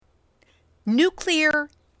Nuclear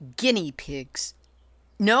guinea pigs.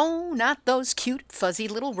 No, not those cute, fuzzy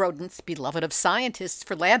little rodents beloved of scientists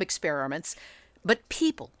for lab experiments, but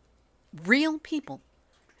people, real people,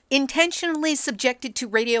 intentionally subjected to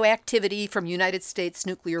radioactivity from United States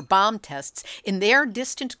nuclear bomb tests in their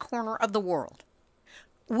distant corner of the world.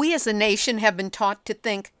 We as a nation have been taught to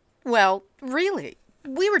think, well, really,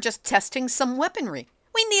 we were just testing some weaponry.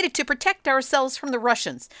 We needed to protect ourselves from the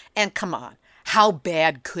Russians. And come on, how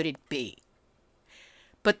bad could it be?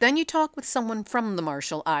 But then you talk with someone from the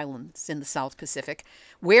Marshall Islands in the South Pacific,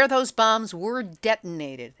 where those bombs were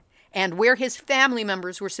detonated and where his family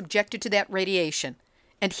members were subjected to that radiation.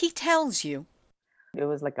 And he tells you, It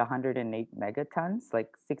was like 108 megatons, like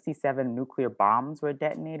 67 nuclear bombs were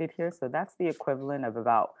detonated here. So that's the equivalent of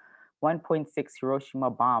about 1.6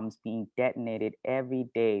 Hiroshima bombs being detonated every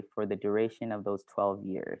day for the duration of those 12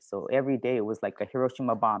 years. So every day it was like a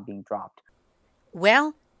Hiroshima bomb being dropped.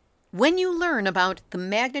 well, when you learn about the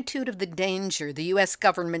magnitude of the danger the U.S.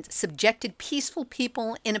 government subjected peaceful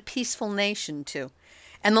people in a peaceful nation to,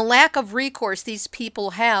 and the lack of recourse these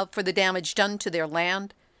people have for the damage done to their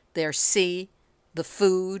land, their sea, the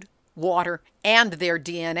food, water, and their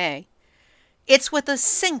DNA, it's with a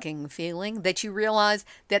sinking feeling that you realize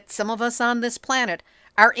that some of us on this planet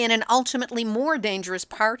are in an ultimately more dangerous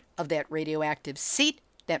part of that radioactive seat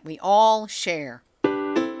that we all share.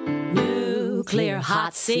 Nuclear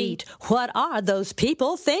hot seat. What are those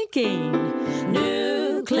people thinking?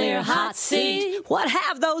 Nuclear hot seat. What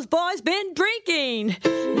have those boys been drinking?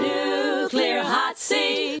 Nuclear hot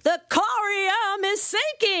seat. The corium is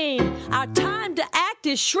sinking. Our time to act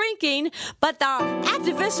is shrinking, but our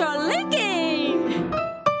activists are linking.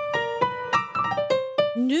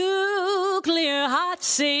 Nuclear hot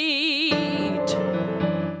seat.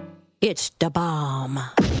 It's the bomb.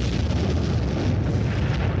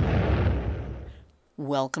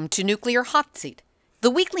 Welcome to Nuclear Hot Seat, the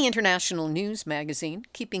weekly international news magazine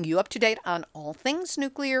keeping you up to date on all things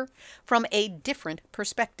nuclear from a different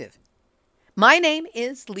perspective. My name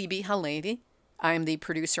is Libby Halady. I am the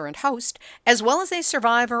producer and host, as well as a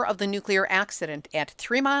survivor of the nuclear accident at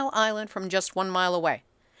 3 Mile Island from just 1 mile away.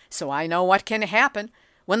 So I know what can happen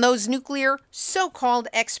when those nuclear so-called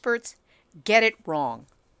experts get it wrong.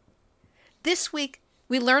 This week,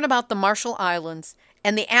 we learn about the Marshall Islands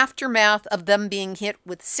and the aftermath of them being hit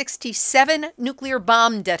with 67 nuclear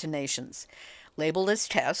bomb detonations, labeled as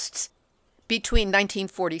tests, between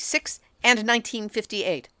 1946 and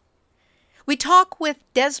 1958. We talk with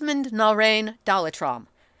Desmond Narain Dalatram,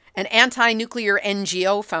 an anti-nuclear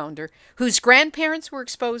NGO founder whose grandparents were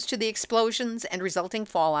exposed to the explosions and resulting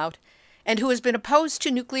fallout, and who has been opposed to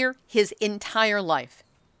nuclear his entire life.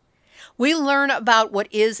 We learn about what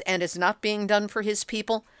is and is not being done for his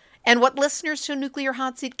people, and what listeners to Nuclear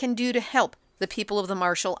Hot Seat can do to help the people of the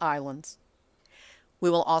Marshall Islands.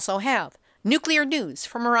 We will also have nuclear news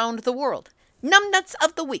from around the world, numbnuts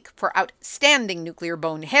of the week for outstanding nuclear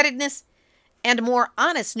boneheadedness, and more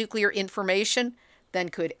honest nuclear information than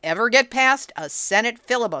could ever get past a Senate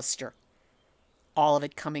filibuster. All of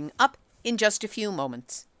it coming up in just a few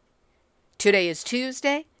moments. Today is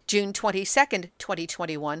Tuesday, June 22nd,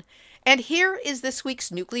 2021, and here is this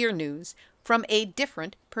week's nuclear news from a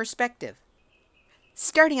different perspective.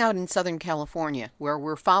 Starting out in Southern California, where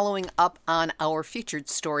we're following up on our featured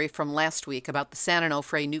story from last week about the San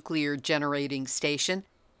Onofre nuclear generating station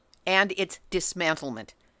and its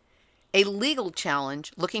dismantlement. A legal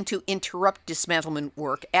challenge looking to interrupt dismantlement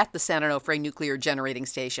work at the San Onofre nuclear generating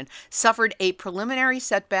station suffered a preliminary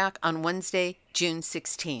setback on Wednesday, June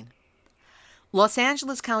 16. Los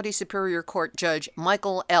Angeles County Superior Court Judge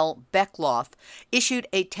Michael L. Beckloff issued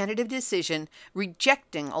a tentative decision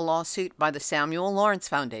rejecting a lawsuit by the Samuel Lawrence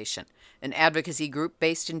Foundation, an advocacy group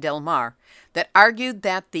based in Del Mar, that argued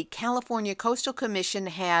that the California Coastal Commission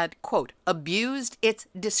had, quote, abused its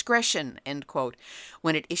discretion, end quote,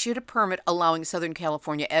 when it issued a permit allowing Southern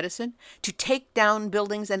California Edison to take down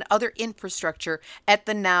buildings and other infrastructure at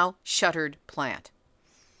the now shuttered plant.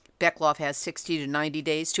 Beckloff has 60 to 90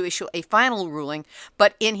 days to issue a final ruling,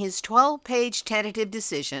 but in his 12-page tentative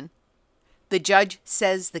decision, the judge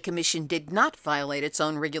says the commission did not violate its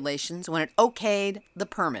own regulations when it okayed the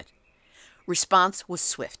permit. Response was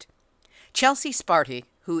swift. Chelsea Sparty,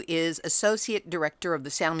 who is Associate Director of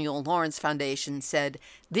the Samuel Lawrence Foundation, said,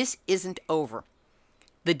 "This isn't over.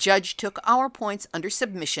 The judge took our points under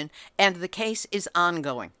submission, and the case is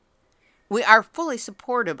ongoing. We are fully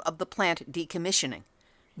supportive of the plant decommissioning.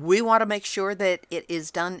 We want to make sure that it is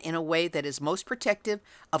done in a way that is most protective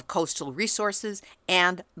of coastal resources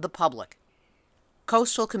and the public."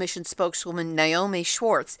 Coastal Commission spokeswoman Naomi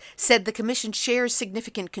Schwartz said the commission shares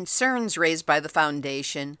significant concerns raised by the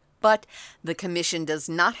foundation, But the Commission does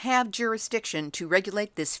not have jurisdiction to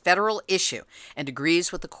regulate this federal issue and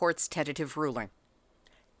agrees with the court's tentative ruling.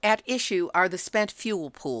 At issue are the spent fuel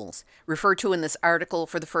pools, referred to in this article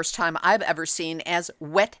for the first time I've ever seen as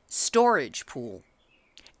wet storage pool.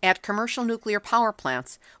 At commercial nuclear power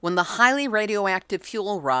plants, when the highly radioactive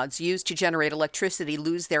fuel rods used to generate electricity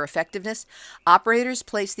lose their effectiveness, operators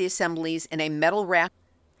place the assemblies in a metal rack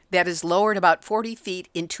that is lowered about 40 feet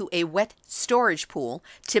into a wet storage pool,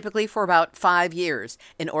 typically for about 5 years,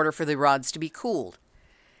 in order for the rods to be cooled.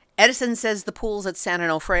 Edison says the pools at San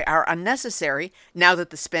Onofre are unnecessary now that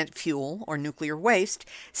the spent fuel, or nuclear waste,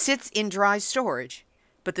 sits in dry storage.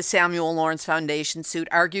 But the Samuel Lawrence Foundation suit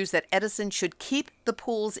argues that Edison should keep the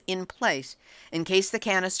pools in place in case the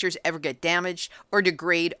canisters ever get damaged or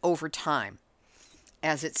degrade over time.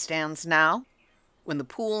 As it stands now, when the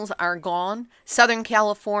pools are gone, Southern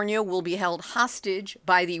California will be held hostage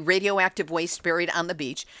by the radioactive waste buried on the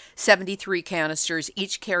beach, 73 canisters,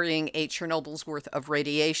 each carrying a Chernobyl's worth of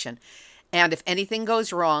radiation. And if anything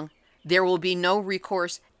goes wrong, there will be no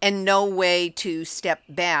recourse and no way to step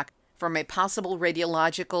back from a possible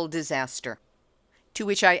radiological disaster. To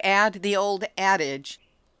which I add the old adage,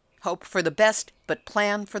 hope for the best, but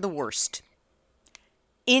plan for the worst.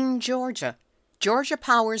 In Georgia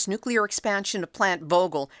Power's nuclear expansion of Plant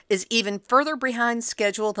Vogtle is even further behind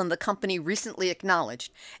schedule than the company recently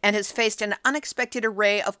acknowledged and has faced an unexpected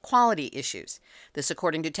array of quality issues. This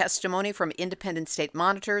according to testimony from independent state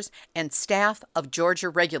monitors and staff of Georgia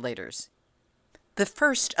regulators. The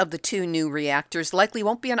first of the 2 new reactors likely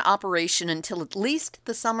won't be in operation until at least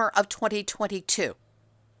the summer of 2022.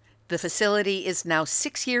 The facility is now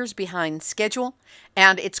 6 years behind schedule,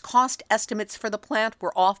 and its cost estimates for the plant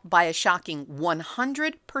were off by a shocking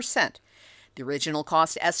 100%. The original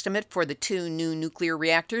cost estimate for the 2 new nuclear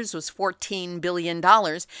reactors was $14 billion,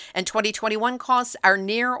 and 2021 costs are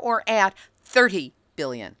near or at $30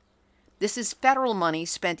 billion. This is federal money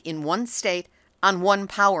spent in one state on one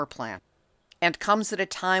power plant, and comes at a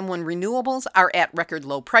time when renewables are at record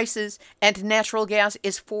low prices and natural gas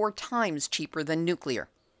is 4 times cheaper than nuclear.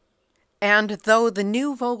 And though the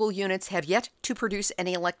new Vogtle units have yet to produce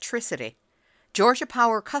any electricity, Georgia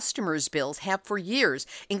Power customers' bills have for years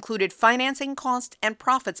included financing costs and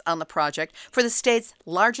profits on the project for the state's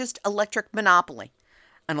largest electric monopoly,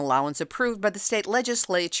 an allowance approved by the state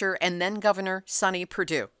legislature and then Governor Sonny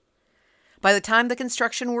Perdue. By the time the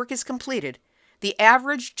construction work is completed, the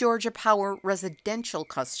average Georgia Power residential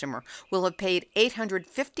customer will have paid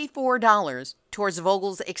 $854 towards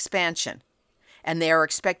Vogtle's expansion, and they are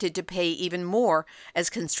expected to pay even more as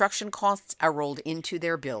construction costs are rolled into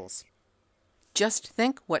their bills. Just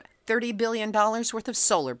think what $30 billion worth of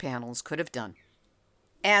solar panels could have done.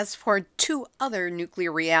 As for 2 other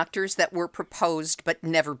nuclear reactors that were proposed but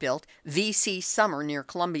never built, V.C. Summer near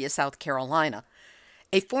Columbia, South Carolina,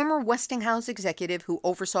 a former Westinghouse executive who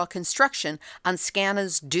oversaw construction on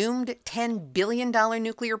SCANA's doomed $10 billion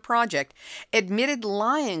nuclear project admitted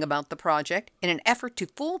lying about the project in an effort to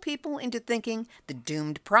fool people into thinking the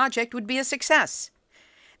doomed project would be a success.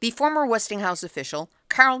 The former Westinghouse official,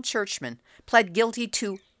 Carl Churchman, pled guilty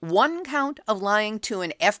to 1 count of lying to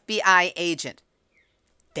an FBI agent.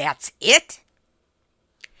 That's it?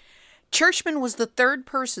 Churchman was the 3rd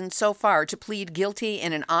person so far to plead guilty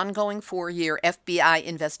in an ongoing 4-year FBI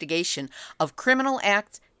investigation of criminal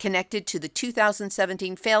acts connected to the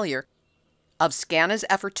 2017 failure of SCANA's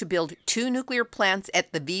effort to build 2 nuclear plants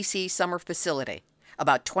at the V.C. Summer facility,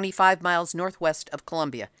 about 25 miles northwest of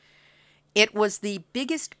Columbia. It was the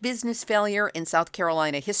biggest business failure in South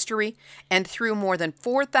Carolina history and threw more than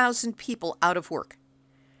 4,000 people out of work.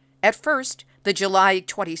 At first, the July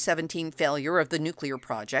 2017 failure of the nuclear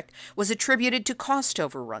project was attributed to cost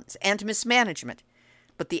overruns and mismanagement,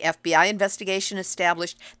 but the FBI investigation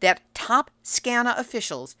established that top SCANA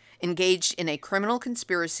officials engaged in a criminal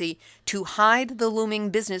conspiracy to hide the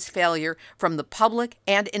looming business failure from the public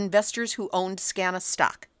and investors who owned SCANA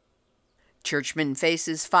stock. Churchman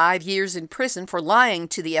faces 5 years in prison for lying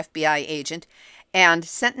to the FBI agent, and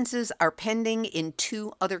sentences are pending in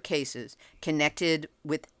 2 other cases connected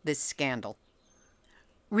with this scandal.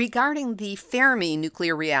 Regarding the Fermi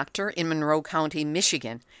nuclear reactor in Monroe County,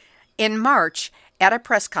 Michigan, in March, at a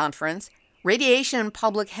press conference, Radiation and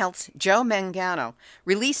Public Health's Joe Mangano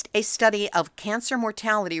released a study of cancer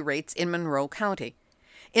mortality rates in Monroe County.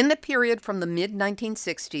 In the period from the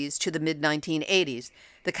mid-1960s to the mid-1980s,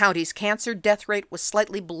 the county's cancer death rate was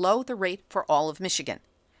slightly below the rate for all of Michigan.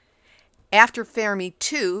 After Fermi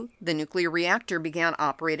II, the nuclear reactor began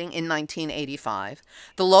operating in 1985,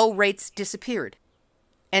 the low rates disappeared.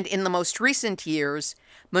 And in the most recent years,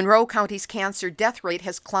 Monroe County's cancer death rate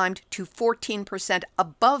has climbed to 14%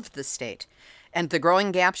 above the state, and the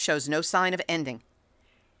growing gap shows no sign of ending.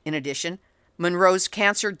 In addition, Monroe's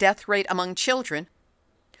cancer death rate among children,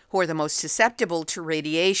 who are the most susceptible to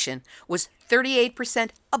radiation, was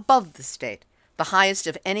 38% above the state, the highest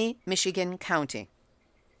of any Michigan county.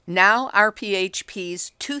 Now,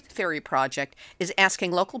 RPHP's Tooth Fairy project is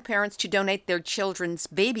asking local parents to donate their children's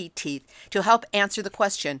baby teeth to help answer the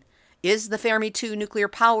question, is the Fermi 2 nuclear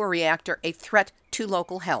power reactor a threat to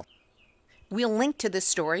local health? We'll link to this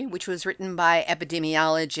story, which was written by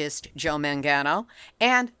epidemiologist Joe Mangano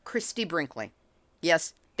and Christy Brinkley.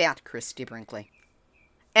 Yes, that Christy Brinkley.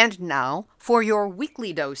 And now, for your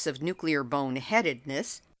weekly dose of nuclear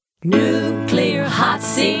boneheadedness. Nuclear hot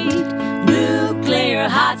seat, nuclear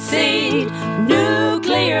hot seat,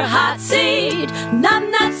 nuclear hot seat,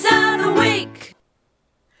 numbnuts of the week.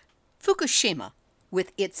 Fukushima,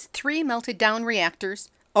 with its 3 melted down reactors,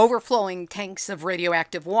 overflowing tanks of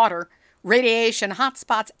radioactive water, radiation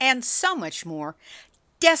hotspots, and so much more,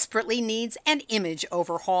 desperately needs an image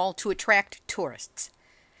overhaul to attract tourists.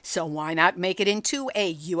 So why not make it into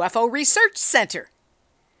a UFO research center?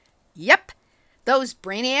 Yep, those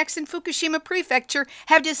brainiacs in Fukushima Prefecture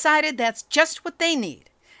have decided that's just what they need.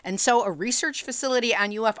 And so a research facility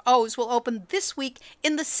on UFOs will open this week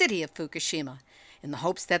in the city of Fukushima, in the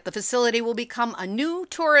hopes that the facility will become a new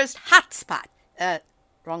tourist hotspot.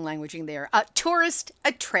 Wrong languaging there. A tourist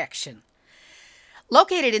attraction.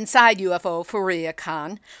 Located inside UFO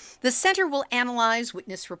Furuyakon, the center will analyze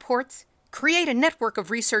witness reports, create a network of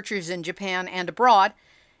researchers in Japan and abroad,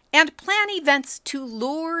 and plan events to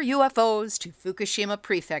lure UFOs to Fukushima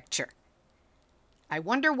Prefecture. I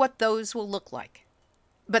wonder what those will look like.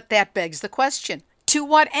 But that begs the question, to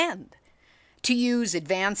what end? To use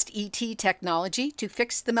advanced ET technology to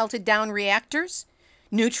fix the melted down reactors?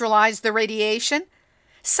 Neutralize the radiation?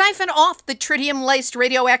 Siphon off the tritium-laced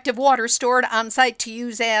radioactive water stored on site to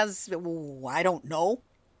use as, I don't know,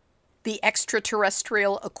 the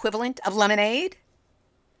extraterrestrial equivalent of lemonade?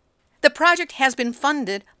 The project has been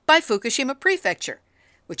funded by Fukushima Prefecture,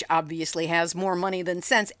 which obviously has more money than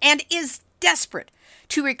sense and is desperate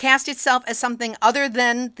to recast itself as something other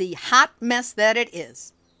than the hot mess that it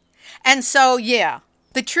is. And so, yeah,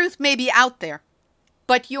 the truth may be out there,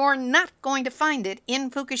 but you're not going to find it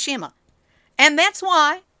in Fukushima. And that's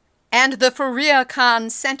why, and the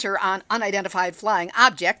Furuyakon Center on Unidentified Flying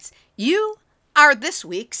Objects, you are this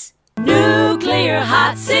week's Nuclear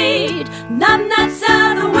hot seat, numbnuts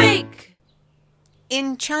of the week.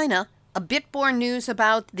 In China, a bit more news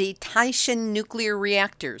about the Taishan nuclear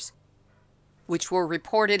reactors, which were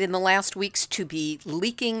reported in the last weeks to be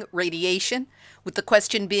leaking radiation, with the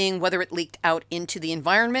question being whether it leaked out into the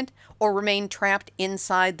environment or remained trapped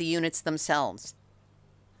inside the units themselves.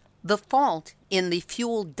 The fault in the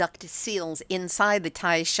fuel duct seals inside the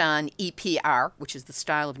Taishan EPR, which is the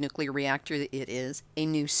style of nuclear reactor it is, a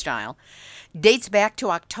new style, dates back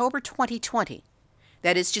to October 2020.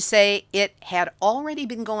 That is to say, it had already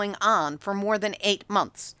been going on for more than 8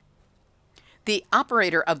 months. The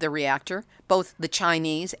operator of the reactor, both the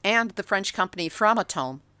Chinese and the French company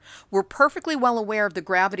Framatome, were perfectly well aware of the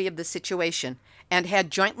gravity of the situation and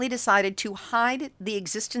had jointly decided to hide the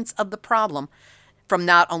existence of the problem from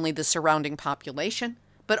not only the surrounding population,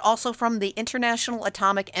 but also from the International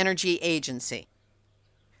Atomic Energy Agency.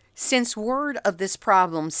 Since word of this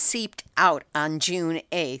problem seeped out on June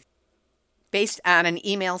 8th, based on an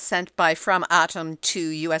email sent by Framatome to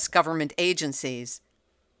U.S. government agencies,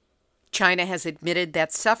 China has admitted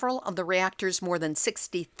that several of the reactor's more than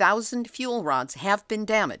 60,000 fuel rods have been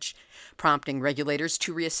damaged, prompting regulators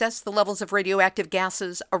to reassess the levels of radioactive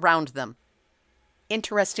gases around them.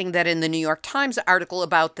 Interesting that in the New York Times article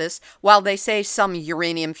about this, while they say some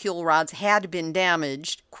uranium fuel rods had been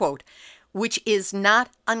damaged, quote, which is not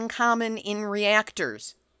uncommon in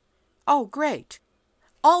reactors. Oh, great.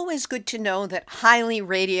 Always good to know that highly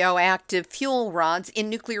radioactive fuel rods in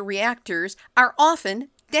nuclear reactors are often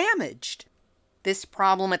damaged. This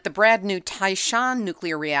problem at the brand new Taishan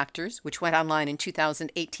nuclear reactors, which went online in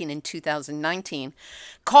 2018 and 2019,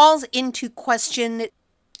 calls into question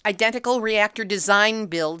identical reactor design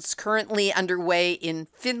builds currently underway in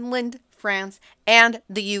Finland, France, and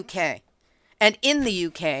the UK. And in the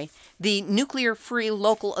UK, the nuclear-free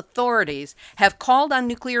local authorities have called on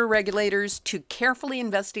nuclear regulators to carefully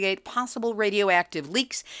investigate possible radioactive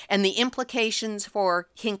leaks and the implications for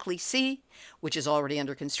Hinkley C, which is already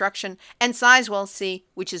under construction, and Sizewell C,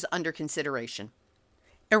 which is under consideration.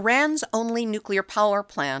 Iran's only nuclear power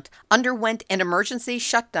plant underwent an emergency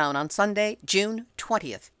shutdown on Sunday, June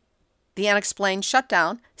 20th. the unexplained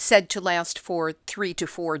shutdown, said to last for 3 to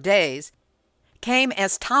 4 days, came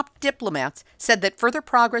as top diplomats said that further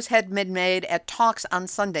progress had been made at talks on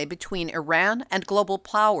Sunday between Iran and global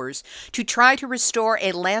powers to try to restore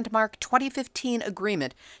a landmark 2015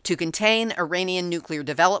 agreement to contain Iranian nuclear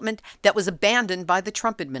development that was abandoned by the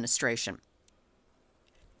Trump administration.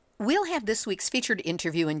 We'll have this week's featured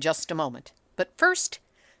interview in just a moment. But first,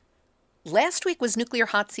 last week was Nuclear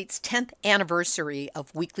Hot Seat's 10th anniversary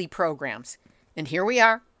of weekly programs. And here we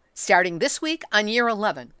are, starting this week on year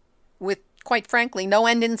 11, with, quite frankly, no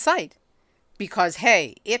end in sight. Because,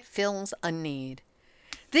 hey, it fills a need.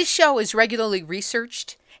 This show is regularly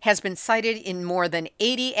researched, has been cited in more than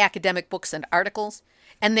 80 academic books and articles,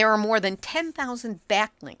 and there are more than 10,000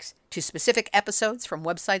 backlinks to specific episodes from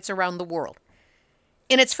websites around the world.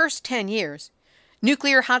 In its first 10 years,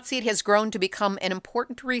 Nuclear Hot Seat has grown to become an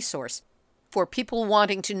important resource for people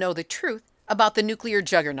wanting to know the truth about the nuclear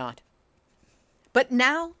juggernaut. But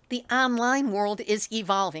now the online world is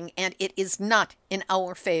evolving, and it is not in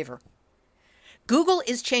our favor. Google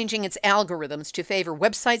is changing its algorithms to favor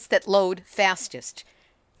websites that load fastest.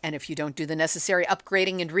 And if you don't do the necessary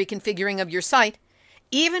upgrading and reconfiguring of your site,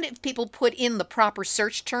 even if people put in the proper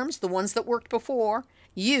search terms, the ones that worked before,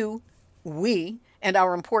 we, and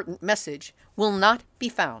our important message will not be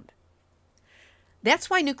found. That's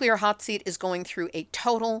why Nuclear Hot Seat is going through a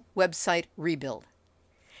total website rebuild.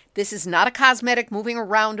 This is not a cosmetic moving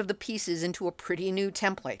around of the pieces into a pretty new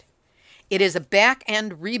template. It is a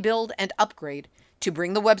back-end rebuild and upgrade to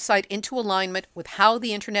bring the website into alignment with how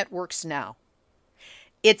the internet works now.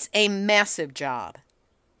 It's a massive job,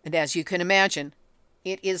 and as you can imagine,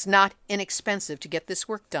 it is not inexpensive to get this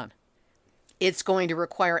work done. It's going to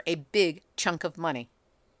require a big chunk of money.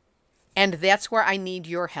 And that's where I need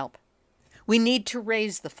your help. We need to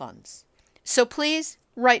raise the funds. So please,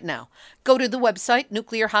 right now, go to the website,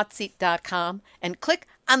 nuclearhotseat.com, and click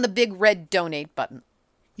on the big red donate button.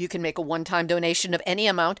 You can make a one-time donation of any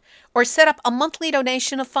amount or set up a monthly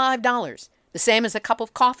donation of $5, the same as a cup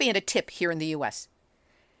of coffee and a tip here in the U.S.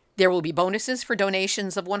 There will be bonuses for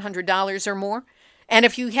donations of $100 or more, and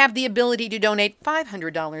if you have the ability to donate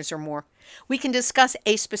 $500 or more, we can discuss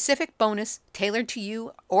a specific bonus tailored to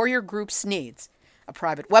you or your group's needs. A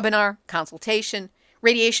private webinar, consultation,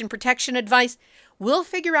 radiation protection advice. We'll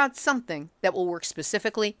figure out something that will work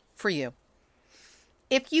specifically for you.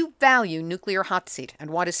 If you value Nuclear Hot Seat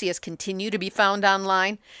and want to see us continue to be found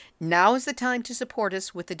online, now is the time to support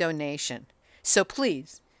us with a donation. So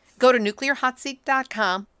please, go to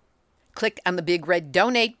nuclearhotseat.com, click on the big red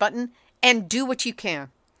donate button, and do what you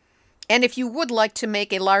can. And if you would like to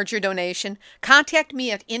make a larger donation, contact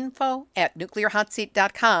me at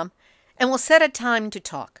info@nuclearhotseat.com, and we'll set a time to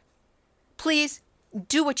talk. Please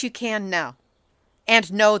do what you can now.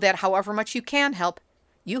 And know that however much you can help,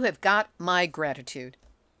 you have got my gratitude.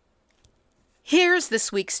 Here's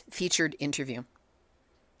this week's featured interview.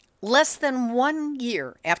 Less than 1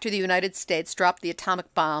 year after the United States dropped the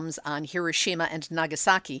atomic bombs on Hiroshima and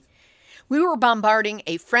Nagasaki, we were bombarding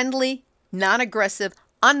a friendly, non-aggressive,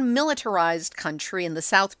 unmilitarized country in the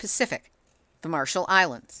South Pacific, the Marshall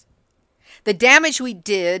Islands. The damage we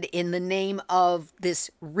did in the name of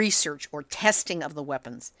this research or testing of the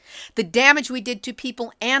weapons, the damage we did to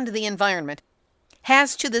people and the environment,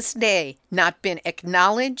 has to this day not been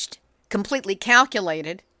acknowledged, completely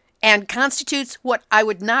calculated, and constitutes what I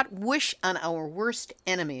would not wish on our worst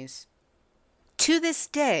enemies. To this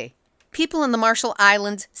day, people in the Marshall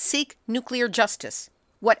Islands seek nuclear justice,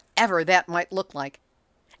 whatever that might look like,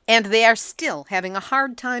 and they are still having a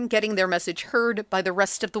hard time getting their message heard by the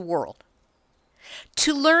rest of the world.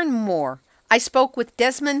 To learn more, I spoke with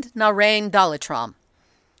Desmond Narain Dalatram.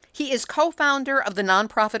 He is co-founder of the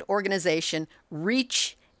nonprofit organization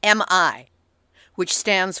REACH-MI, which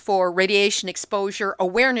stands for Radiation Exposure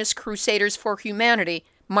Awareness Crusaders for Humanity,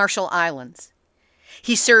 Marshall Islands.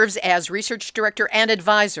 He serves as research director and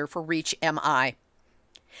advisor for REACH-MI.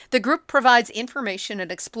 The group provides information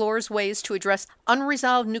and explores ways to address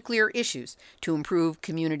unresolved nuclear issues to improve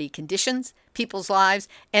community conditions, people's lives,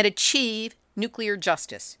 and achieve nuclear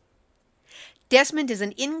justice. Desmond is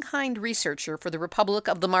an in-kind researcher for the Republic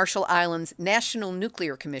of the Marshall Islands National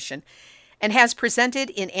Nuclear Commission and has presented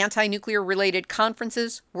in anti-nuclear related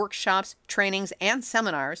conferences, workshops, trainings, and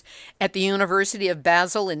seminars at the University of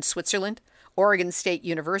Basel in Switzerland, Oregon State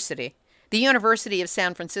University, the University of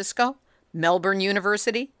San Francisco, Melbourne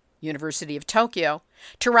University, University of Tokyo,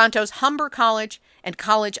 Toronto's Humber College, and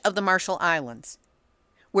College of the Marshall Islands,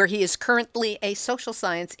 where he is currently a social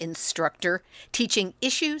science instructor teaching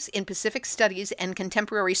issues in Pacific studies and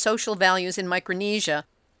contemporary social values in Micronesia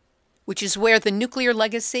which is where the nuclear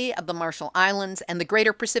legacy of the Marshall Islands and the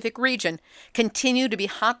greater Pacific region continue to be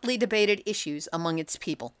hotly debated issues among its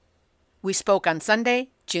people. We spoke on Sunday,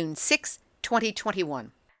 June 6,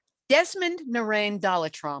 2021. Desmond Narain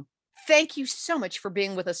Dalatram, thank you so much for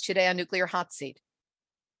being with us today on Nuclear Hot Seat.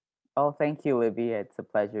 Oh, thank you, Libby. It's a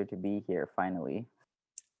pleasure to be here finally.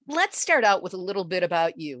 Let's start out with a little bit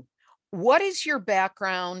about you. What is your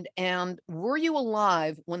background, and were you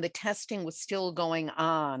alive when the testing was still going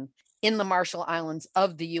on in the Marshall Islands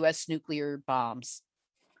of the U.S. nuclear bombs?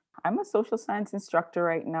 I'm a social science instructor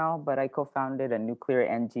right now, but I co-founded a nuclear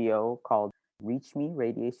NGO called Reach Me,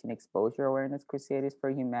 Radiation Exposure Awareness Crusaders for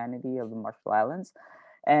Humanity of the Marshall Islands.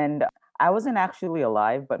 And I wasn't actually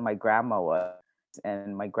alive, but my grandma was,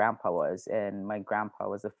 and my grandpa was. And my grandpa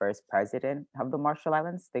was the first president of the Marshall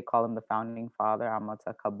Islands. They call him the founding father,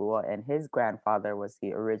 Amata Kabua, and his grandfather was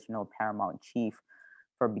the original paramount chief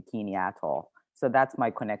for Bikini Atoll. So that's my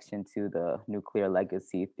connection to the nuclear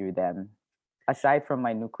legacy through them, aside from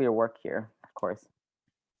my nuclear work here, of course.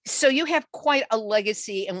 So you have quite a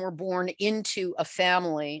legacy and were born into a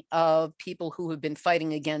family of people who have been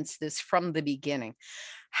fighting against this from the beginning.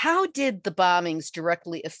 How did the bombings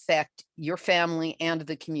directly affect your family and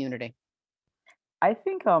the community? I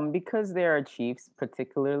think because there are chiefs,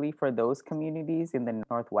 particularly for those communities in the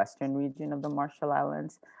northwestern region of the Marshall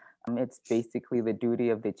Islands, it's basically the duty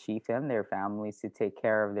of the chief and their families to take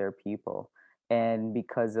care of their people. And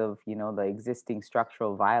because of the existing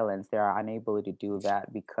structural violence, they are unable to do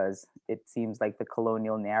that because it seems like the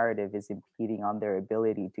colonial narrative is impeding on their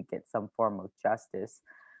ability to get some form of justice.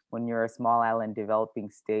 When you're a small island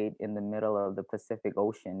developing state in the middle of the Pacific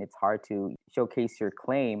Ocean, it's hard to showcase your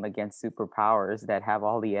claim against superpowers that have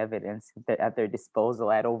all the evidence at their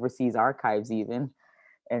disposal at overseas archives even.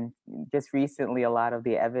 And just recently, a lot of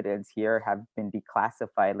the evidence here have been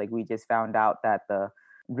declassified. Like we just found out that the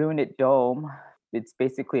Runit Dome, it's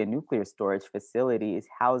basically a nuclear storage facility, is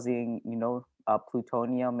housing,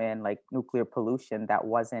 plutonium and like nuclear pollution that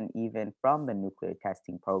wasn't even from the nuclear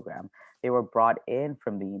testing program. They were brought in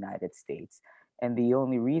from the United States. And the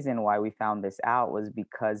only reason why we found this out was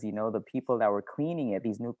because, the people that were cleaning it,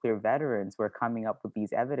 these nuclear veterans, were coming up with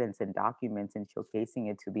these evidence and documents and showcasing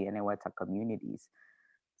it to the Enewetak communities.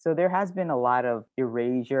 So there has been a lot of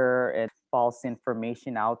erasure and false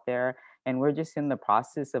information out there. And we're just in the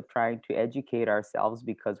process of trying to educate ourselves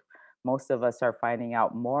because most of us are finding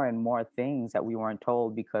out more and more things that we weren't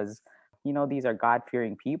told because, these are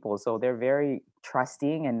God-fearing people. So they're very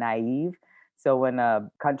trusting and naive. So when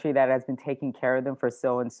a country that has been taking care of them for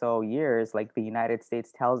so and so years, like the United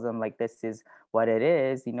States tells them like this is what it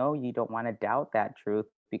is, you don't want to doubt that truth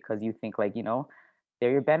because you think like,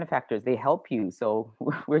 they're your benefactors. They help you. So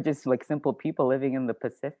we're just like simple people living in the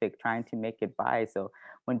Pacific trying to make it by. So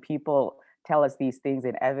when people tell us these things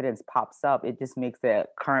and evidence pops up, it just makes the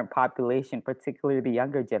current population, particularly the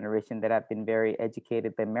younger generation that have been very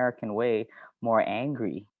educated the American way, more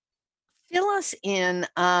angry. Fill us in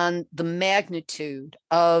on the magnitude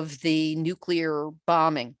of the nuclear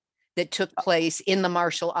bombing that took place in the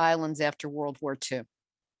Marshall Islands after World War II.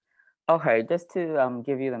 Okay, just to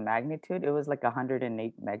give you the magnitude, it was like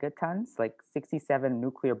 108 megatons, like 67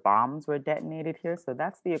 nuclear bombs were detonated here. So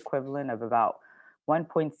that's the equivalent of about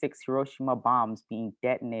 1.6 Hiroshima bombs being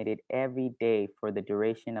detonated every day for the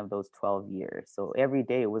duration of those 12 years. So every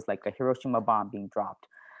day it was like a Hiroshima bomb being dropped.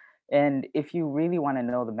 And if you really want to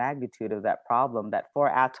know the magnitude of that problem, that four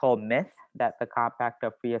atoll myth that the Compact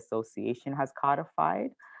of Free Association has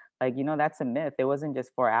codified, like, that's a myth. It wasn't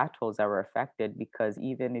just four atolls that were affected, because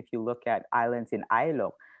even if you look at islands in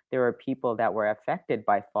Ailo, there were people that were affected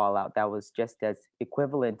by fallout that was just as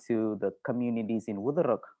equivalent to the communities in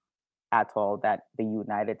Wuduruk atoll that the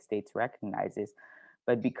United States recognizes.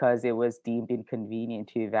 But because it was deemed inconvenient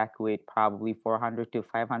to evacuate probably 400 to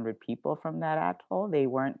 500 people from that atoll, they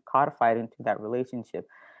weren't codified into that relationship.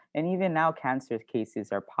 And even now, cancer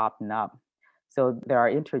cases are popping up. So there are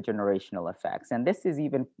intergenerational effects. And this is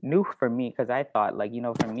even new for me because I thought, like,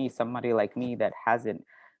 for me, somebody like me that hasn't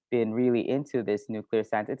been really into this nuclear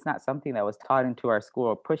science, it's not something that was taught into our school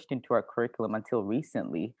or pushed into our curriculum until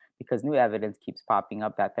recently, because new evidence keeps popping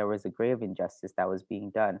up that there was a grave injustice that was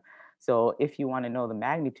being done. So if you want to know the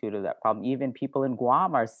magnitude of that problem, even people in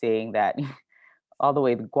Guam are saying that all the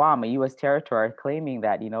way to Guam, a US territory, are claiming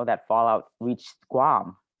that, that fallout reached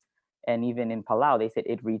Guam. And even in Palau, they said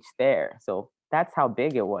it reached there. So that's how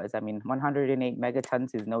big it was. I mean, 108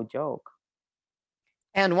 megatons is no joke.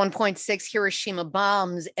 And 1.6 Hiroshima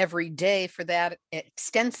bombs every day for that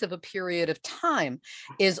extensive a period of time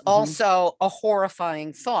is also a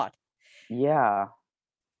horrifying thought. Yeah.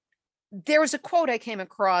 There was a quote I came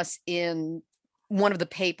across in one of the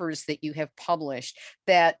papers that you have published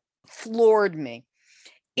that floored me.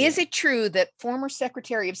 Is Yeah. it true that former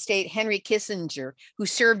Secretary of State Henry Kissinger, who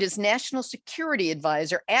served as National Security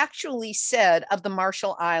Advisor, actually said of the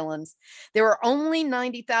Marshall Islands, there are only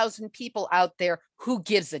 90,000 people out there, who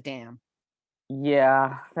gives a damn?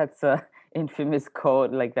 Yeah, that's a infamous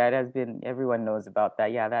quote. Like that has been, everyone knows about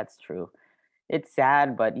that. Yeah, that's true. It's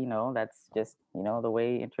sad, but that's just, the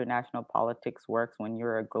way international politics works when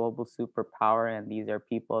you're a global superpower and these are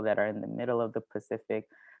people that are in the middle of the Pacific,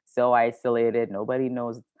 so isolated, nobody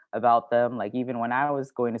knows about them. Like even when I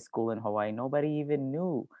was going to school in Hawaii, nobody even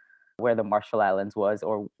knew where the Marshall Islands was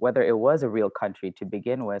or whether it was a real country to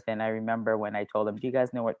begin with. And I remember when I told them, "Do you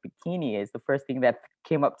guys know what bikini is?" The first thing that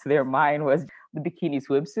came up to their mind was the bikini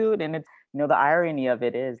swimsuit. And it's, the irony of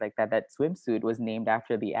it is like that swimsuit was named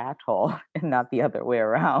after the atoll and not the other way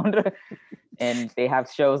around. And they have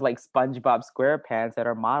shows like SpongeBob SquarePants that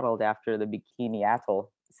are modeled after the Bikini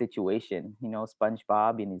Atoll situation.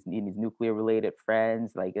 SpongeBob and his nuclear related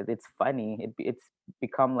friends. Like it's funny. It's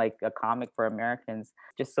become like a comic for Americans,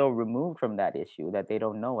 just so removed from that issue that they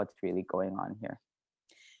don't know what's really going on here.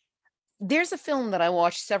 There's a film that I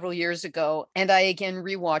watched several years ago, and I again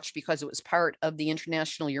rewatched because it was part of the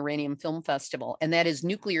International Uranium Film Festival, and that is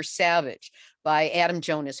Nuclear Savage by Adam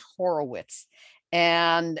Jonas Horowitz.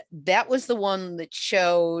 And that was the one that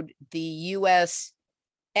showed the US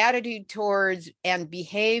attitude towards and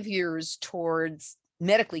behaviors towards,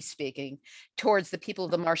 medically speaking, towards the people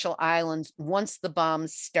of the Marshall Islands once the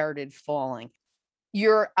bombs started falling.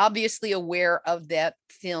 You're obviously aware of that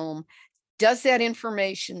film. Does that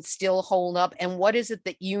information still hold up? And what is it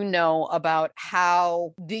that you know about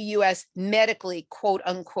how the US medically, quote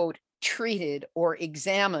unquote, treated or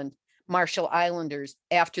examined Marshall Islanders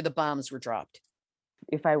after the bombs were dropped?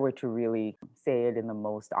 If I were to really say it in the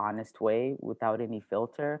most honest way, without any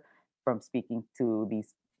filter, from speaking to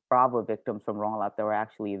these Bravo victims from Rongelap that were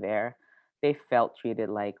actually there, they felt treated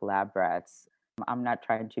like lab rats. I'm not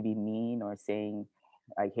trying to be mean or saying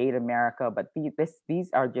I hate America, but these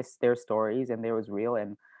are just their stories and they was real.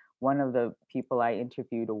 And one of the people I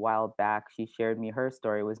interviewed a while back, she shared me her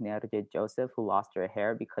story was Nerje Joseph, who lost her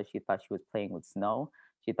hair because she thought she was playing with snow.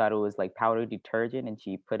 She thought it was like powder detergent and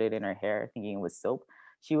she put it in her hair thinking it was soap.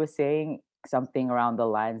 She was saying something around the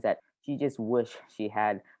lines that she just wished she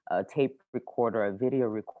had a tape recorder, a video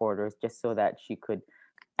recorder, just so that she could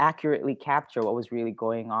accurately capture what was really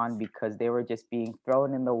going on because they were just being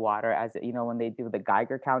thrown in the water as when they do the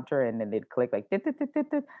Geiger counter and then they'd click like dit, dit, dit, dit,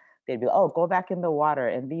 dit, they'd be like, oh, go back in the water.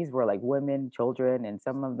 And these were like women, children, and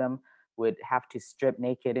some of them would have to strip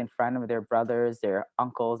naked in front of their brothers, their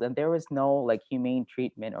uncles, and there was no like humane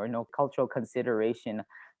treatment or no cultural consideration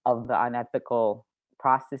of the unethical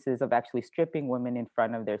processes of actually stripping women in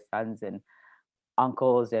front of their sons and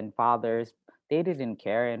uncles and fathers. They didn't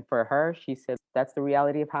care. And for her, she said that's the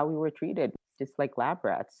reality of how we were treated, just like lab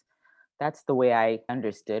rats. That's the way I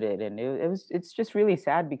understood it. And it's just really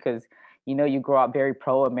sad because, you grow up very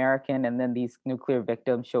pro-American and then these nuclear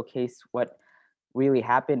victims showcase what really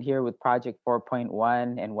happened here with Project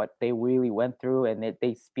 4.1 and what they really went through. And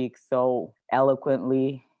they speak so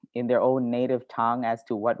eloquently in their own native tongue as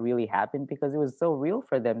to what really happened because it was so real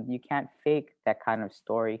for them. You can't fake that kind of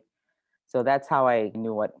story. So that's how I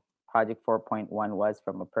knew what Project 4.1 was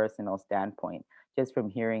from a personal standpoint, just from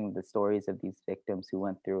hearing the stories of these victims who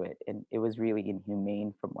went through it. And it was really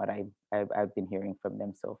inhumane from what I've been hearing from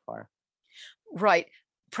them so far. Right.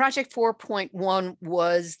 Project 4.1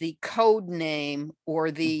 was the code name or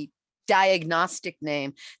the diagnostic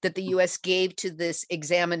name that the US gave to this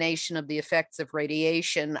examination of the effects of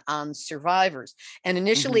radiation on survivors. And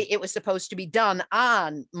initially, it was supposed to be done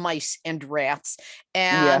on mice and rats.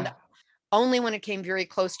 And Yeah. only when it came very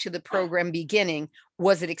close to the program beginning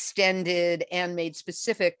was it extended and made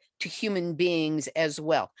specific to human beings as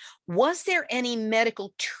well. Was there any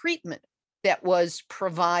medical treatment that was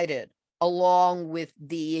provided along with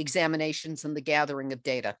the examinations and the gathering of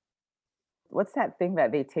data? What's that thing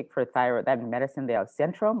that they take for thyroid? That medicine they have,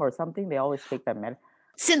 Centrum or something? They always take that medicine.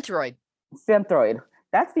 Synthroid. Synthroid.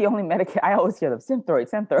 That's the only medication I always hear them.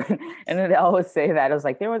 Synthroid. And then they always say that. It was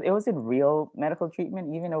like it was in real medical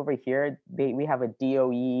treatment. Even over here, we have a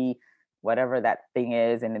DOE, whatever that thing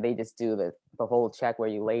is, and they just do the whole check where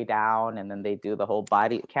you lay down and then they do the whole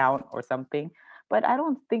body count or something. But I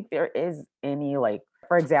don't think there is any like,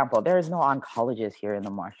 for example, there is no oncologist here in the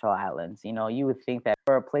Marshall Islands. You would think that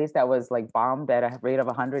for a place that was like bombed at a rate of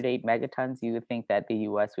 108 megatons, you would think that the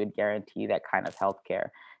US would guarantee that kind of healthcare.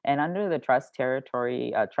 And under the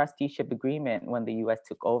trusteeship agreement, when the US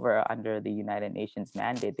took over under the United Nations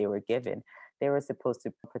mandate they were given, they were supposed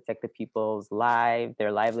to protect the people's lives,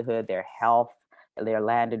 their livelihood, their health, their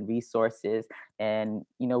land and resources. And,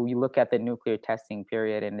 we look at the nuclear testing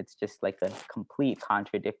period and it's just like a complete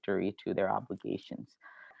contradictory to their obligations.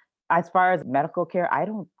 As far as medical care, I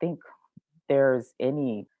don't think there's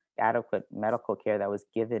any adequate medical care that was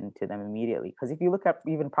given to them immediately. Because if you look at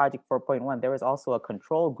even Project 4.1, there was also a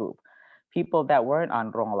control group. People that weren't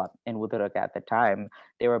on Rongelap and Wuduruk at the time,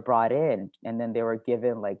 they were brought in and then they were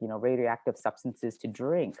given like, radioactive substances to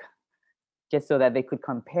drink just so that they could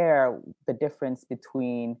compare the difference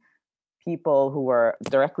between people who were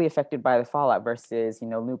directly affected by the fallout versus,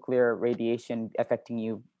 nuclear radiation affecting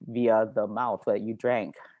you via the mouth that you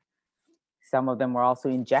drank. Some of them were also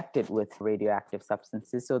injected with radioactive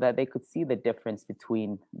substances so that they could see the difference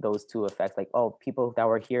between those two effects. Like, oh, people that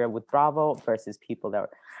were here with Bravo versus people that were.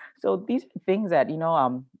 So these are things that,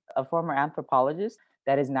 a former anthropologist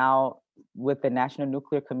that is now with the National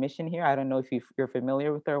Nuclear Commission here. I don't know if you're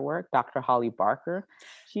familiar with her work, Dr. Holly Barker.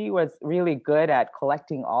 She was really good at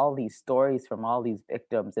collecting all these stories from all these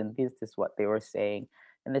victims, and this is what they were saying.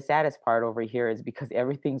 And the saddest part over here is because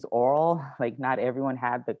everything's oral, like not everyone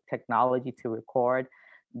had the technology to record.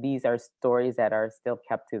 These are stories that are still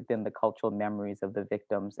kept within the cultural memories of the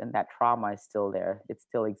victims, and that trauma is still there. It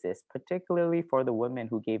still exists, particularly for the women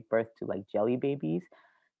who gave birth to like jelly babies.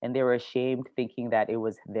 And they were ashamed, thinking that it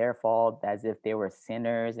was their fault, as if they were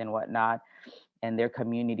sinners and whatnot. And their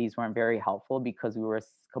communities weren't very helpful because we were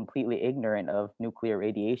completely ignorant of nuclear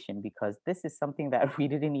radiation, because this is something that we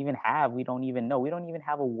didn't even have. We don't even know. We don't even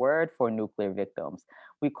have a word for nuclear victims.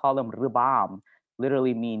 We call them ribam,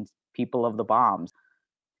 literally means people of the bombs.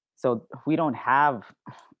 So we don't have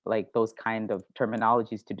like those kind of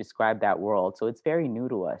terminologies to describe that world. So it's very new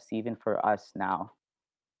to us, even for us now.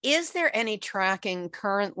 Is there any tracking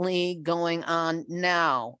currently going on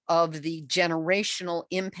now of the generational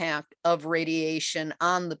impact of radiation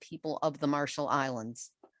on the people of the Marshall Islands?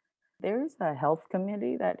 There's a health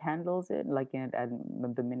committee that handles it, like at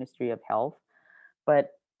the Ministry of Health. But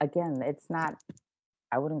again, it's not,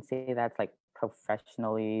 I wouldn't say that's like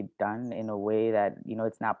professionally done in a way that,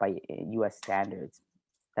 it's not by US standards.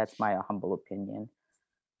 That's my humble opinion.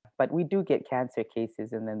 But we do get cancer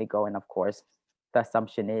cases and then they go, and of course, the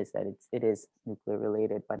assumption is that it is nuclear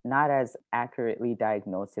related, but not as accurately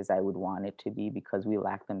diagnosed as I would want it to be because we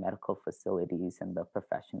lack the medical facilities and the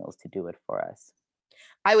professionals to do it for us.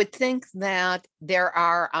 I would think that there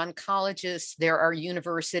are oncologists, there are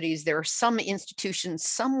universities, there are some institutions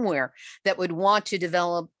somewhere that would want to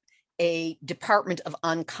develop a department of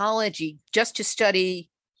oncology just to study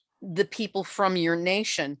the people from your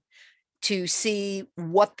nation to see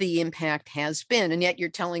what the impact has been. And yet you're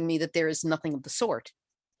telling me that there is nothing of the sort.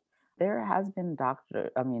 There has been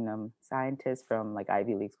scientists from like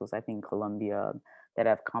Ivy League schools, I think Columbia, that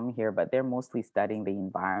have come here, but they're mostly studying the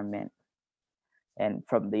environment. And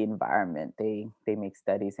from the environment, they make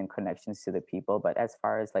studies and connections to the people. But as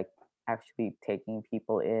far as like actually taking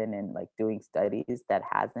people in and like doing studies, that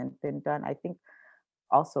hasn't been done. I think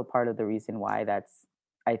also part of the reason why that's,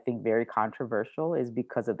 I think, very controversial is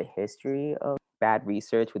because of the history of bad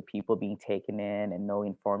research with people being taken in and no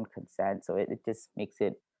informed consent. So it just makes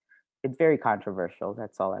it's very controversial.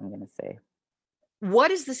 That's all I'm going to say.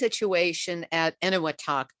 What is the situation at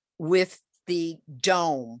Enewetak with the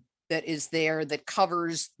dome that is there that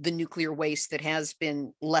covers the nuclear waste that has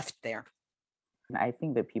been left there? I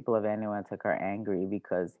think the people of Eniwetok are angry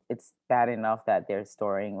because it's bad enough that they're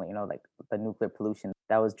storing, like the nuclear pollution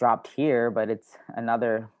that was dropped here, but it's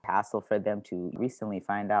another hassle for them to recently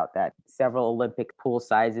find out that several Olympic pool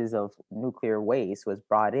sizes of nuclear waste was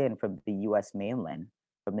brought in from the US mainland,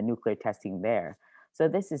 from the nuclear testing there. So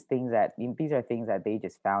these are things that they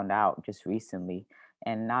just found out just recently.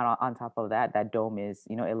 And not on top of that, that dome is,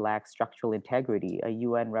 it lacks structural integrity. A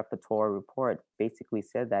UN rapporteur report basically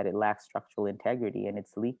said that it lacks structural integrity and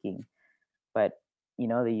it's leaking. But,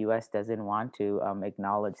 the US doesn't want to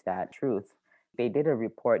acknowledge that truth. They did a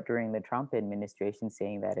report during the Trump administration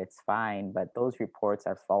saying that it's fine, but those reports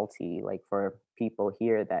are faulty, like for people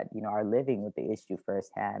here that, are living with the issue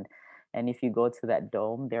firsthand. And if you go to that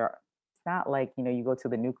dome, it's not like, you go to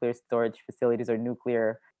the nuclear storage facilities or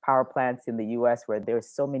nuclear power plants in the US where there's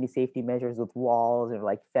so many safety measures with walls and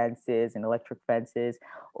like fences and electric fences.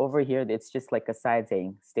 Over here, it's just like a sign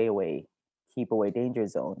saying, stay away, keep away, danger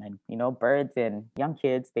zone. And, birds and young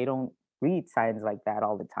kids, they don't read signs like that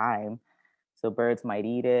all the time. So birds might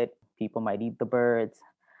eat it, people might eat the birds.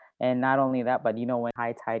 And not only that, but, when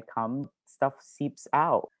high tide comes, stuff seeps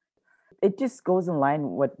out. It just goes in line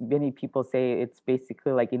with what many people say. It's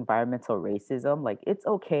basically like environmental racism. Like it's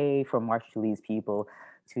okay for Marshallese people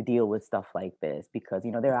to deal with stuff like this because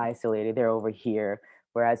they're isolated, they're over here,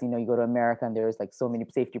 Whereas, you go to America and there's like so many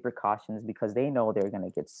safety precautions because they know they're going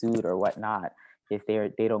to get sued or whatnot if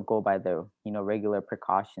they don't go by the, regular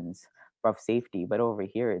precautions of safety. But over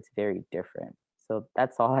here, it's very different. So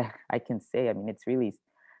that's all I can say. I mean, it's really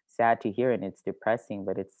sad to hear and it's depressing,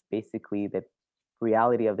 but it's basically the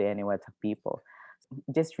reality of the Eniwetok people.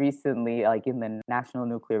 Just recently, like in the National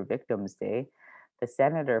Nuclear Victims Day, the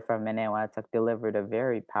senator from Eniwetok delivered a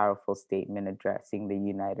very powerful statement addressing the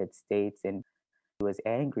United States, and he was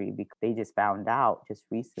angry because they just found out just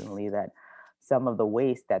recently that some of the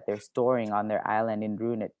waste that they're storing on their island in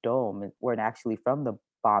Runet Dome weren't actually from the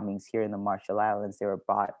bombings here in the Marshall Islands. They were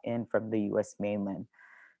brought in from the US mainland.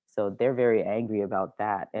 So they're very angry about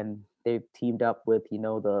that. And they've teamed up with,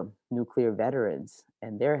 the nuclear veterans,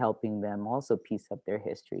 and they're helping them also piece up their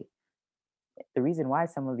history. The reason why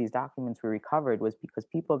some of these documents were recovered was because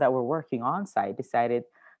people that were working on site decided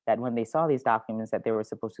that when they saw these documents that they were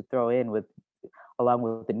supposed to throw in with along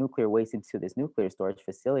with the nuclear waste into this nuclear storage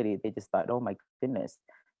facility, they just thought, oh my goodness,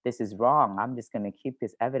 this is wrong. I'm just going to keep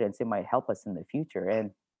this evidence. It might help us in the future.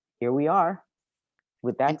 And here we are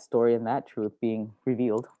with And that story and that truth being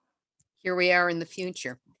revealed. here we are in the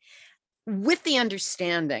future with the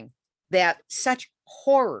understanding that such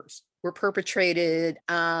horrors were perpetrated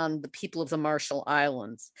on the people of the Marshall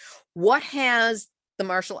Islands. What has the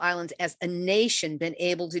Marshall Islands as a nation been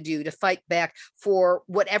able to do to fight back for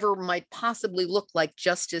whatever might possibly look like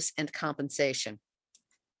justice and compensation?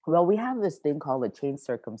 Well, we have this thing called a change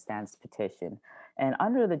circumstance petition. And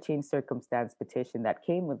under the change circumstance petition that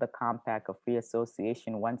came with the Compact of Free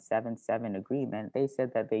Association 177 agreement, they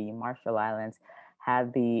said that the Marshall Islands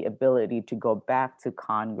had the ability to go back to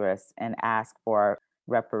Congress and ask for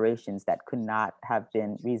reparations that could not have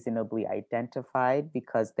been reasonably identified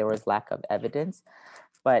because there was lack of evidence.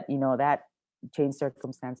 But that change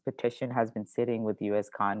circumstance petition has been sitting with US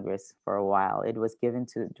Congress for a while. It was given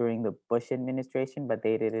to during the Bush administration, but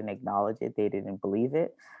they didn't acknowledge it. They didn't believe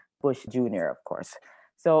it. Bush Jr., of course.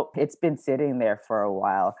 So it's been sitting there for a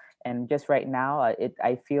while. And just right now,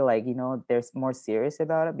 I feel like, there's more serious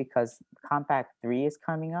about it because Compact 3 is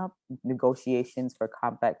coming up, negotiations for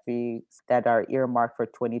Compact 3 that are earmarked for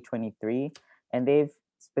 2023. And they've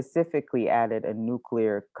specifically added a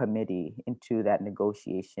nuclear committee into that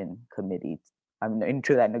negotiation committee,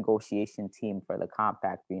 into that negotiation team for the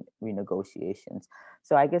compact renegotiations.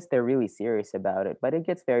 So I guess they're really serious about it, but it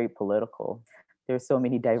gets very political. There's so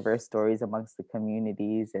many diverse stories amongst the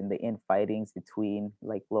communities and the infightings between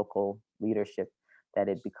like local leadership that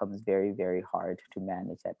it becomes very, very hard to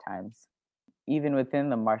manage at times. Even within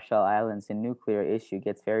the Marshall Islands, the nuclear issue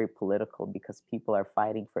gets very political because people are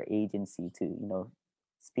fighting for agency to,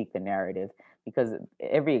 speak the narrative, because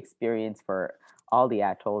every experience for all the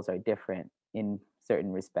atolls are different in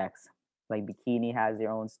certain respects. Like Bikini has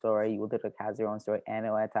their own story, Uluduruk has their own story,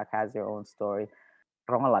 Eniwetok has their own story,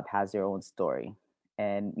 Rongelap has their own story,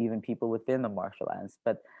 and even people within the Marshall Islands.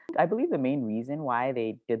 But I believe the main reason why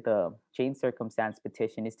they did the change circumstance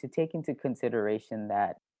petition is to take into consideration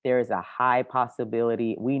that there is a high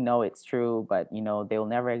possibility, we know it's true, but they'll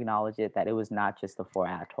never acknowledge it, that it was not just the four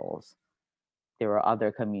atolls. There were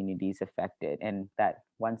other communities affected, and that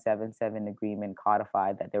 177 agreement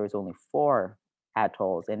codified that there was only four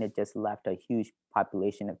atolls, and it just left a huge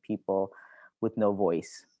population of people with no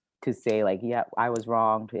voice to say like, yeah, I was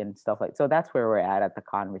wrong and stuff like. So that's where we're at the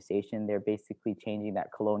conversation. They're basically changing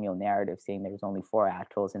that colonial narrative, saying there's only four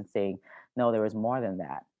atolls and saying no, there was more than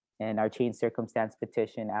that. And our change circumstance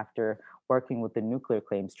petition, after working with the Nuclear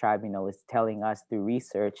Claims Tribunal, is telling us through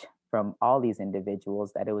research from all these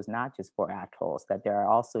individuals that it was not just for atolls, that there are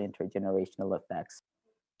also intergenerational effects.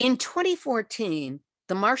 In 2014,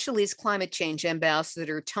 the Marshallese climate change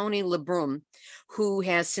ambassador, Tony LeBrum, who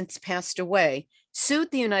has since passed away,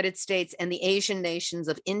 sued the United States and the Asian nations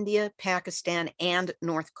of India, Pakistan, and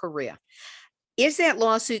North Korea. Is that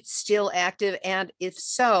lawsuit still active? And if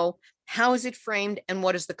so, how is it framed and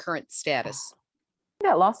what is the current status?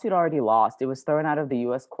 That lawsuit already lost. It was thrown out of the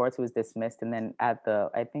US courts, it was dismissed. And then at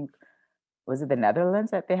I think, was it the Netherlands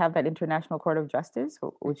that they have that International Court of Justice?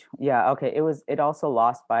 Which, yeah, okay. It also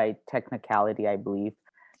lost by technicality, I believe.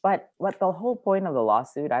 But what the whole point of the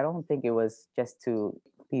lawsuit, I don't think it was just to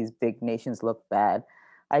these big nations look bad.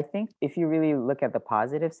 I think if you really look at the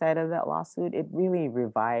positive side of that lawsuit, it really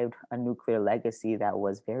revived a nuclear legacy that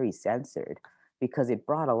was very censored because it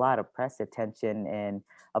brought a lot of press attention and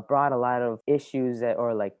brought a lot of issues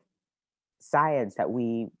or like science that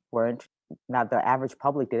we weren't, not the average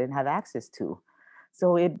public didn't have access to.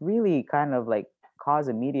 So it really kind of like caused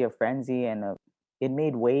a media frenzy and it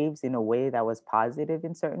made waves in a way that was positive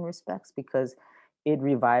in certain respects because it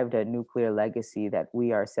revived a nuclear legacy that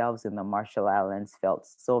we ourselves in the Marshall Islands felt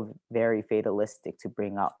so very fatalistic to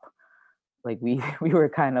bring up. Like we we were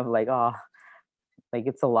kind of like, oh, like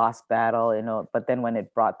it's a lost battle, you know. But then when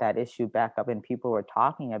it brought that issue back up and people were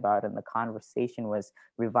talking about it and the conversation was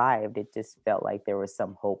revived, it just felt like there was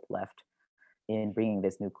some hope left in bringing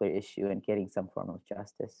this nuclear issue and getting some form of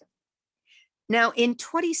justice. Now, in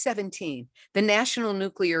 2017, the National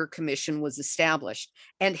Nuclear Commission was established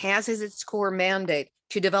and has as its core mandate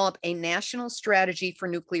to develop a national strategy for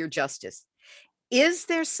nuclear justice. Is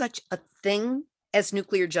there such a thing as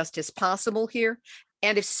nuclear justice possible here?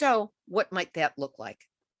 And if so, what might that look like?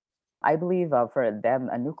 I believe for them,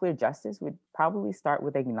 a nuclear justice would probably start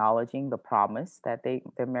with acknowledging the promise that the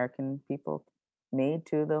American people made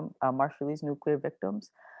to the Marshallese nuclear victims,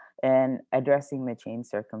 and addressing the change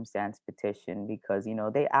circumstance petition, because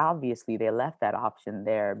they obviously they left that option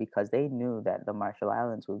there because they knew that the Marshall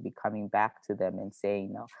Islands would be coming back to them and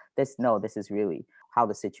saying, no, this is really how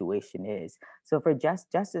the situation is. So for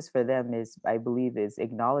justice for them is, I believe, is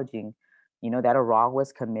acknowledging that a wrong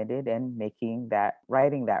was committed and making that,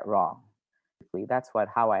 righting that wrong. That's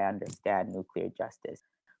how I understand nuclear justice.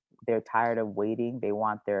 They're tired of waiting. They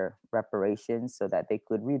want their reparations so that they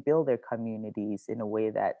could rebuild their communities in a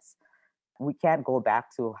way that's, we can't go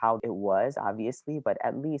back to how it was, obviously, but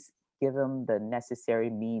at least give them the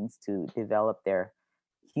necessary means to develop their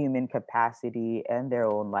human capacity and their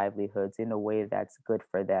own livelihoods in a way that's good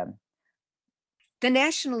for them. The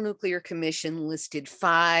National Nuclear Commission listed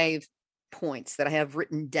 5 points that I have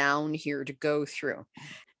written down here to go through.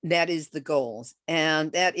 That is the goals.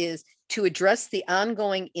 And that is to address the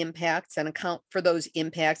ongoing impacts and account for those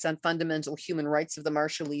impacts on fundamental human rights of the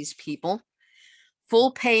Marshallese people,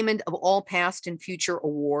 full payment of all past and future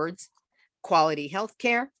awards, quality health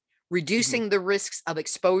care, reducing the risks of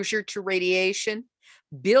exposure to radiation,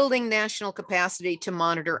 building national capacity to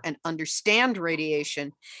monitor and understand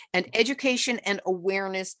radiation, and education and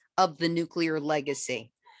awareness of the nuclear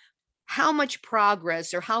legacy. How much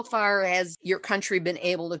progress or how far has your country been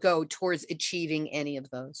able to go towards achieving any of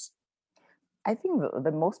those? I think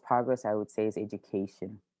the most progress I would say is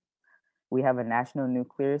education. We have a National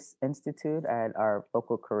Nuclear Institute at our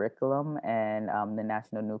local curriculum, and the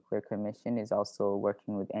National Nuclear Commission is also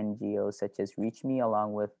working with NGOs such as ReachMe,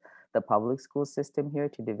 along with the public school system here,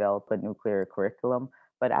 to develop a nuclear curriculum.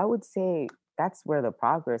 But I would say that's where the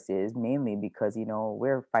progress is, mainly because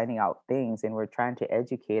we're finding out things and we're trying to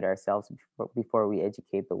educate ourselves before we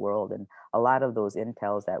educate the world. And a lot of those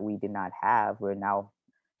intels that we did not have, we're now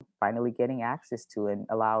finally getting access to and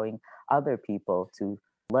allowing other people to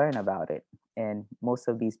learn about it. And most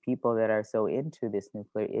of these people that are so into this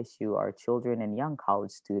nuclear issue are children and young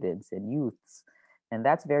college students and youths. And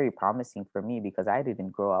that's very promising for me because I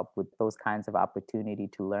didn't grow up with those kinds of opportunity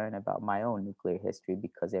to learn about my own nuclear history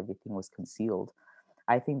because everything was concealed.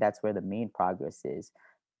 I think that's where the main progress is.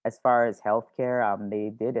 As far as healthcare, they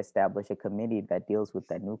did establish a committee that deals with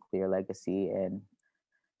the nuclear legacy, and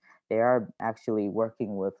they are actually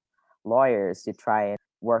working with lawyers to try and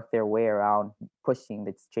work their way around pushing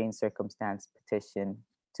the change circumstance petition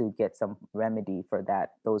to get some remedy for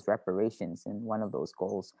those reparations and one of those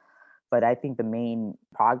goals. But I think the main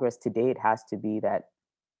progress to date has to be that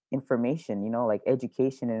information, like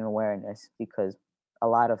education and awareness, because a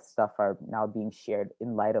lot of stuff are now being shared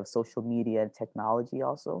in light of social media and technology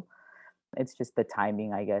also. It's just the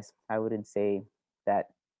timing, I guess. I wouldn't say that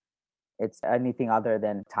it's anything other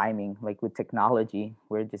than timing. Like with technology,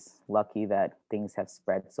 we're just lucky that things have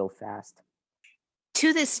spread so fast.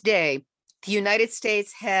 To this day, the United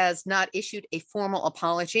States has not issued a formal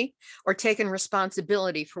apology or taken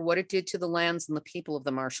responsibility for what it did to the lands and the people of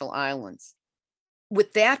the Marshall Islands.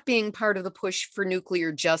 With that being part of the push for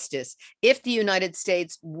nuclear justice, if the United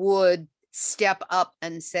States would step up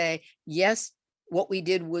and say, yes, what we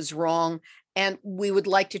did was wrong, and we would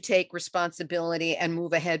like to take responsibility and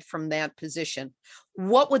move ahead from that position,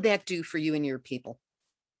 what would that do for you and your people?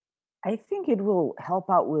 I think it will help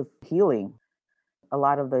out with healing. A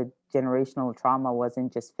lot of the generational trauma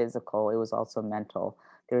wasn't just physical, it was also mental.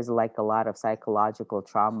 There's like a lot of psychological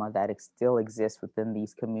trauma that still exists within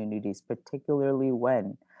these communities, particularly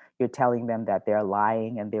when you're telling them that they're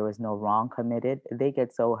lying and there was no wrong committed. They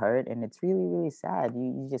get so hurt, and it's really, really sad.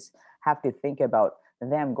 You just have to think about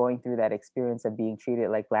them going through that experience of being treated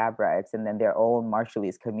like lab rats, and then their own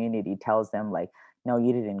Marshallese community tells them, like, no,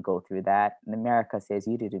 you didn't go through that. And America says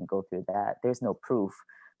you didn't go through that. There's no proof.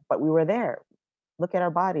 But we were there. Look at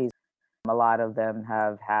our bodies. A lot of them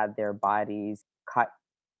have had their bodies cut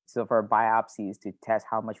so for biopsies to test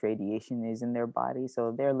how much radiation is in their body.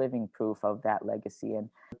 So they're living proof of that legacy. And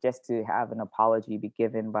just to have an apology be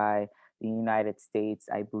given by the United States,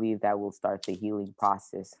 I believe that will start the healing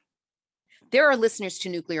process. There are listeners to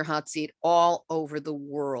Nuclear Hot Seat all over the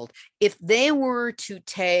world. If they were to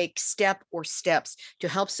take steps to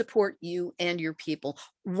help support you and your people,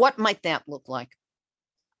 what might that look like?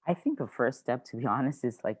 I think the first step, to be honest,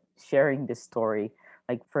 is like sharing this story.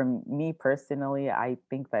 Like for me personally, I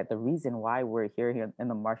think that the reason why we're here in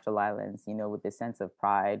the Marshall Islands, with the sense of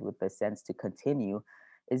pride, with the sense to continue,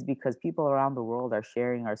 is because people around the world are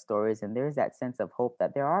sharing our stories, and there's that sense of hope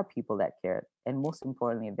that there are people that care, and most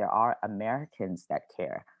importantly, there are Americans that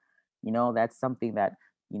care. That's something that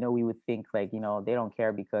we would think like they don't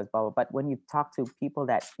care because blah blah, but when you talk to people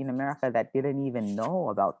that in America that didn't even know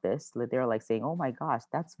about this, like, they're like saying, oh my gosh,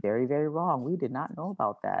 that's very very wrong, we did not know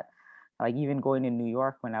about that. Like even going to New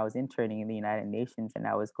York when I was interning in the United Nations and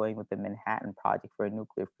I was going with the Manhattan Project for a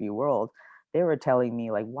Nuclear Free World, they were telling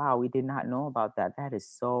me like, wow, we did not know about that, that is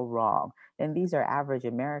so wrong. And these are average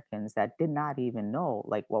Americans that did not even know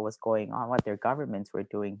like what was going on, what their governments were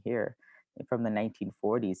doing here from the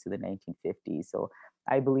 1940s to the 1950s. So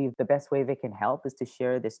I believe the best way they can help is to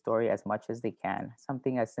share this story as much as they can.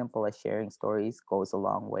 Something as simple as sharing stories goes a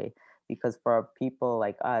long way, because for people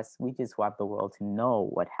like us, we just want the world to know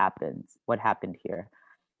what happened here.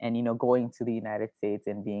 And going to the United States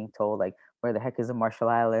and being told like, where the heck is the Marshall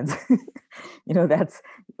Islands? That's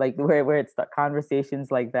like where it's the conversations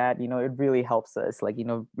like that. It really helps us like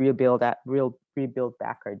rebuild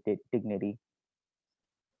back our dignity.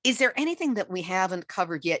 Is there anything that we haven't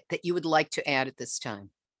covered yet that you would like to add at this time?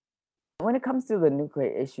 When it comes to the nuclear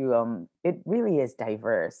issue, it really is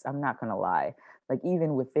diverse. I'm not gonna lie. Like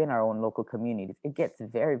even within our own local communities, it gets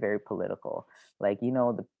very, very political. Like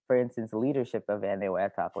for instance, the leadership of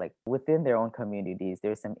Eniwetok, like within their own communities,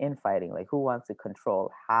 there's some infighting. Like who wants to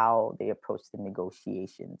control how they approach the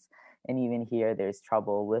negotiations? And even here, there's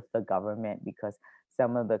trouble with the government because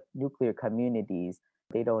some of the nuclear communities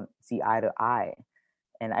they don't see eye to eye.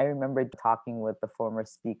 And I remember talking with the former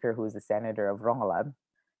speaker, who's the senator of Rongelab,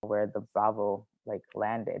 where the Bravo like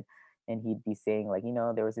landed, and he'd be saying like,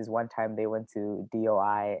 there was this one time they went to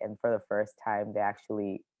DOI, and for the first time they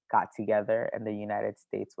actually got together, and the United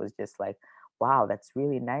States was just like, wow, that's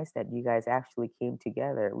really nice that you guys actually came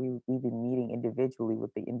together. We've been meeting individually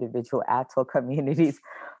with the individual atoll communities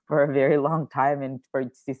for a very long time, and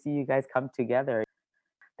to see you guys come together,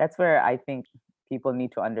 that's where I think people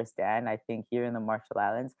need to understand. I think here in the Marshall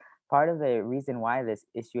Islands, part of the reason why this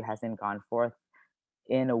issue hasn't gone forth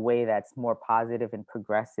in a way that's more positive and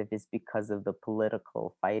progressive is because of the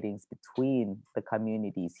political fightings between the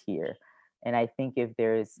communities here. And I think if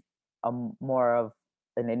there's more of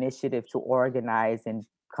an initiative to organize and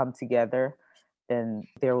come together, then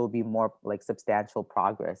there will be more like substantial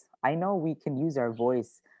progress. I know we can use our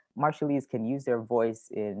voice, Marshallese can use their voice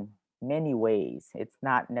in many ways. It's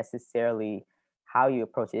not necessarily how you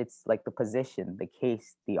approach it, it's like the position, the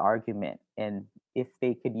case, the argument. And if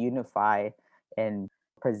they could unify and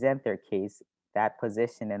present their case, that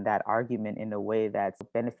position and that argument in a way that's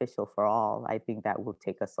beneficial for all, I think that will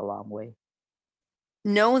take us a long way.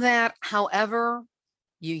 Know that however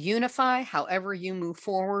you unify, however you move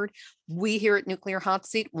forward, we here at Nuclear Hot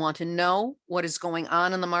Seat want to know what is going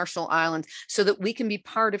on in the Marshall Islands so that we can be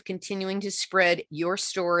part of continuing to spread your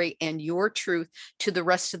story and your truth to the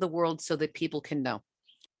rest of the world so that people can know.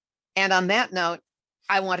 And on that note,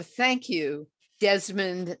 I want to thank you,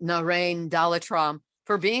 Desmond Narain Dalatram,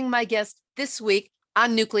 for being my guest this week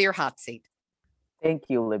on Nuclear Hot Seat. Thank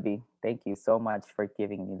you, Libby. Thank you so much for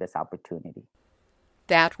giving me this opportunity.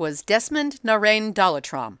 That was Desmond Narain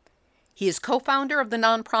Dalatram. He is co-founder of the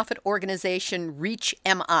nonprofit organization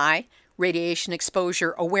REACH-MI, Radiation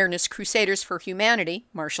Exposure Awareness Crusaders for Humanity,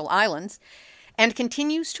 Marshall Islands, and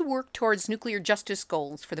continues to work towards nuclear justice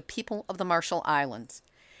goals for the people of the Marshall Islands.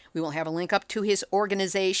 We will have a link up to his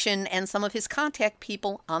organization and some of his contact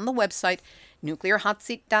people on the website,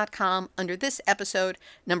 nuclearhotseat.com, under this episode,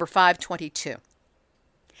 number 522.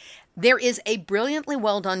 There is a brilliantly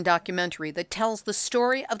well-done documentary that tells the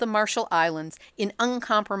story of the Marshall Islands in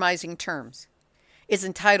uncompromising terms. It's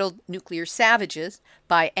entitled Nuclear Savages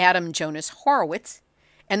by Adam Jonas Horowitz,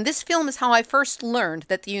 and this film is how I first learned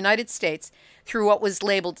that the United States, through what was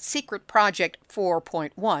labeled Secret Project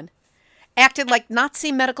 4.1, acted like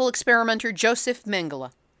Nazi medical experimenter Joseph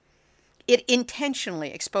Mengele. It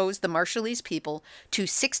intentionally exposed the Marshallese people to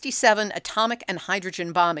 67 atomic and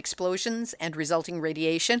hydrogen bomb explosions and resulting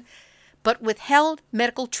radiation, but withheld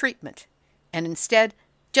medical treatment and instead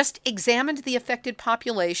just examined the affected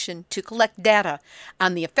population to collect data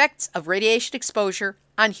on the effects of radiation exposure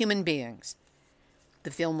on human beings.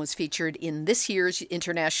 The film was featured in this year's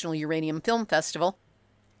International Uranium Film Festival,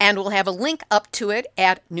 And we'll have a link up to it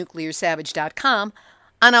at nuclearsavage.com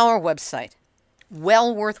on our website.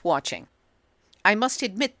 Well worth watching. I must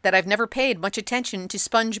admit that I've never paid much attention to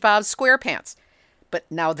SpongeBob SquarePants, but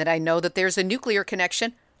now that I know that there's a nuclear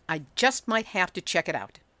connection, I just might have to check it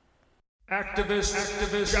out.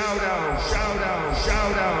 Activist, shout out.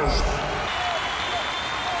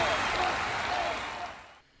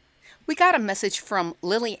 We got a message from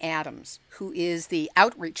Lily Adams, who is the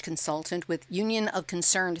outreach consultant with Union of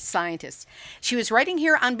Concerned Scientists. She was writing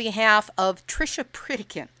here on behalf of Tricia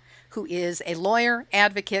Pritikin, who is a lawyer,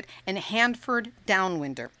 advocate, and Hanford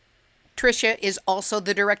downwinder. Tricia is also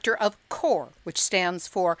the director of CORE, which stands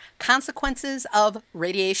for Consequences of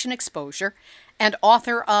Radiation Exposure, and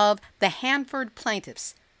author of The Hanford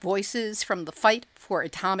Plaintiffs, Voices from the Fight for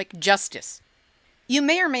Atomic Justice. You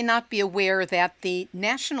may or may not be aware that the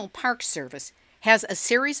National Park Service has a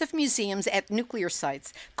series of museums at nuclear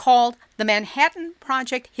sites called the Manhattan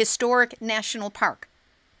Project Historic National Park.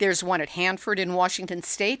 There's one at Hanford in Washington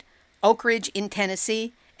State, Oak Ridge in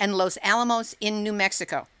Tennessee, and Los Alamos in New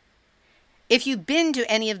Mexico. If you've been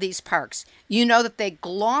to any of these parks, you know that they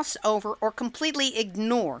gloss over or completely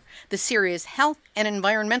ignore the serious health and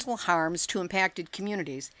environmental harms to impacted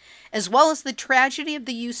communities, as well as the tragedy of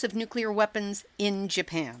the use of nuclear weapons in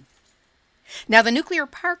Japan. Now, the Nuclear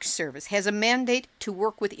Park Service has a mandate to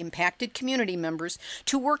work with impacted community members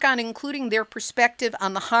to work on including their perspective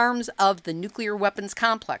on the harms of the nuclear weapons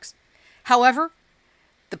complex. However,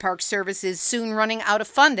 the Park Service is soon running out of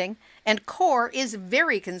funding, and CORE is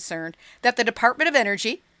very concerned that the Department of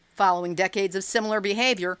Energy, following decades of similar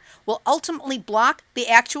behavior, will ultimately block the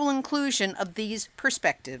actual inclusion of these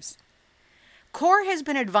perspectives. CORE has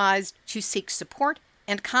been advised to seek support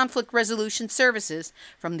and conflict resolution services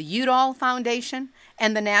from the Udall Foundation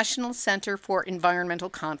and the National Center for Environmental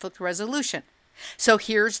Conflict Resolution. So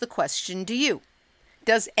here's the question to you.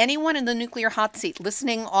 Does anyone in the Nuclear Hot Seat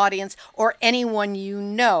listening audience or anyone you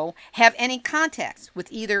know have any contacts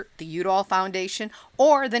with either the Udall Foundation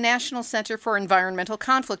or the National Center for Environmental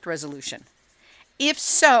Conflict Resolution? If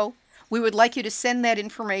so, we would like you to send that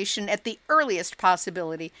information at the earliest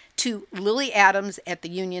possibility to Lily Adams at the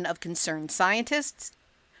Union of Concerned Scientists.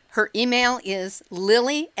 Her email is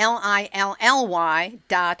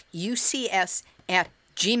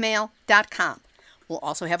lilly.ucs@gmail.com. We'll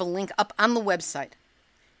also have a link up on the website.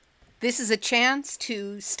 This is a chance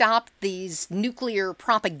to stop these nuclear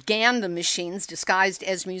propaganda machines disguised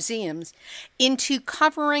as museums into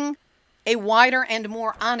covering a wider and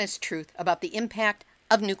more honest truth about the impact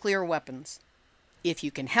of nuclear weapons. If you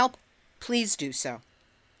can help, please do so.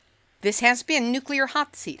 This has been Nuclear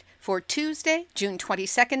Hot Seat for Tuesday, June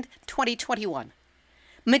 22nd, 2021.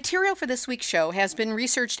 Material for this week's show has been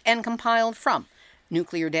researched and compiled from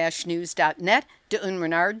nuclear-news.net,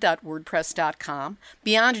 deunrenard.wordpress.com,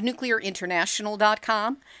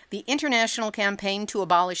 beyondnuclearinternational.com, the International Campaign to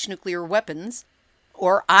Abolish Nuclear Weapons,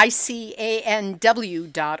 or ICANW.org,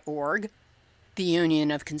 the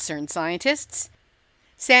Union of Concerned Scientists,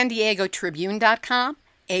 San Diego Tribune.com,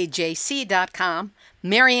 AJC.com,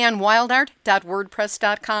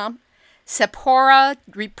 mariannewildart.wordpress.com,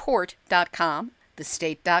 SephoraReport.com,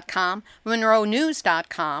 thestate.com,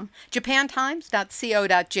 monroenews.com,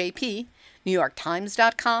 japantimes.co.jp,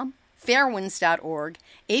 newyorktimes.com, fairwinds.org,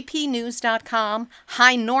 apnews.com,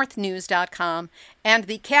 highnorthnews.com, and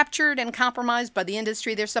the captured and compromised by the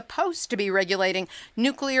industry they're supposed to be regulating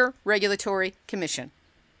Nuclear Regulatory Commission.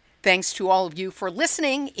 Thanks to all of you for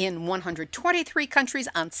listening in 123 countries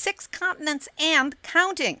on 6 continents and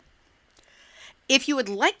counting. If you would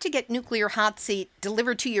like to get Nuclear Hot Seat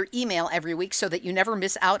delivered to your email every week so that you never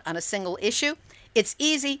miss out on a single issue, it's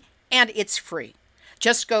easy and it's free.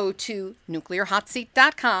 Just go to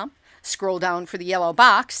nuclearhotseat.com, scroll down for the yellow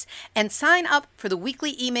box, and sign up for the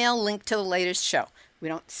weekly email linked to the latest show. We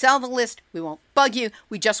don't sell the list, we won't bug you,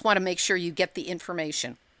 we just want to make sure you get the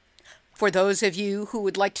information. For those of you who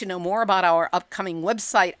would like to know more about our upcoming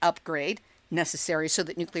website upgrade, necessary so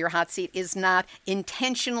that Nuclear Hot Seat is not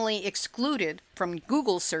intentionally excluded from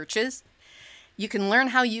Google searches, you can learn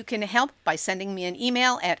how you can help by sending me an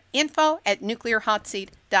email at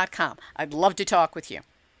info@nuclearhotseat.com. I'd love to talk with you.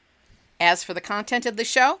 As for the content of the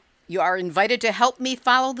show, you are invited to help me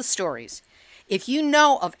follow the stories. If you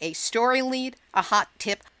know of a story lead, a hot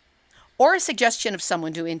tip, or a suggestion of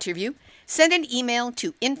someone to interview, send an email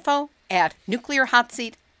to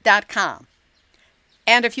info@nuclearhotseat.com.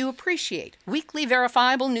 And if you appreciate weekly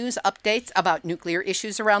verifiable news updates about nuclear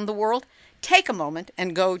issues around the world, take a moment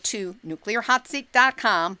and go to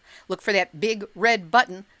nuclearhotseat.com, look for that big red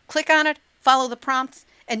button, click on it, follow the prompts,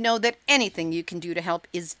 and know that anything you can do to help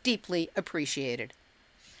is deeply appreciated.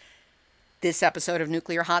 This episode of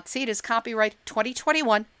Nuclear Hot Seat is copyright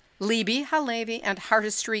 2021, Libby Halevi and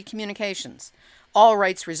Heartistry Communications. All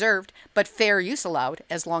rights reserved, but fair use allowed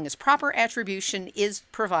as long as proper attribution is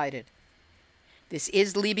provided. This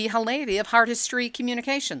is Libby Halevi of Heartistry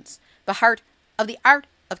Communications, the heart of the art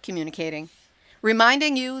of communicating,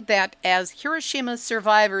 reminding you that, as Hiroshima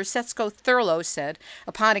survivor Setsuko Thurlow said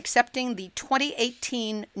upon accepting the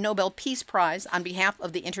 2018 Nobel Peace Prize on behalf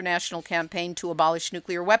of the international campaign to abolish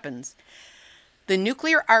nuclear weapons, the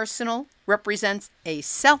nuclear arsenal represents a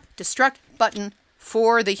self-destruct button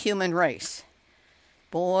for the human race.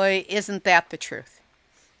 Boy, isn't that the truth.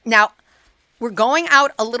 Now, we're going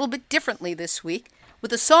out a little bit differently this week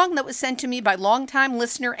with a song that was sent to me by longtime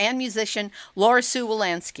listener and musician Laura Sue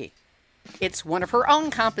Wolanski. It's one of her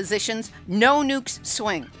own compositions, No Nukes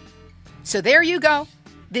Swing. So there you go.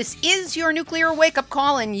 This is your nuclear wake-up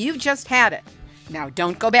call, and you've just had it. Now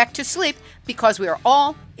don't go back to sleep, because we are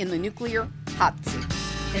all in the nuclear hot seat.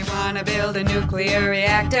 They want to build a nuclear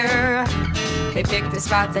reactor. They picked a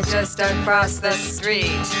spot that's just across the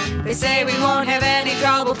street. They say we won't have any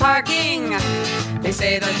trouble parking. They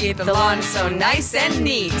say they'll keep the lawn so nice and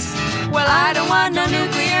neat. Well, I don't want no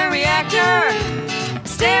nuclear reactor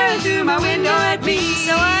staring through my window at me.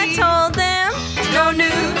 So I told them, no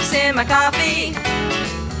nukes in my coffee,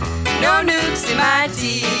 no nukes in my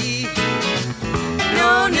tea,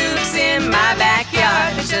 no nukes in my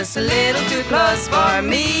backyard. It's just a little too close for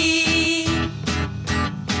me.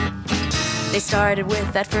 They started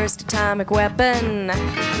with that first atomic weapon.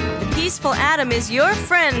 The peaceful atom is your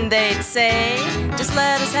friend, they'd say. Just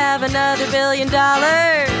let us have another $1 billion,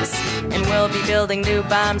 and we'll be building new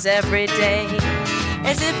bombs every day.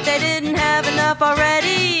 As if they didn't have enough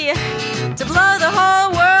already to blow the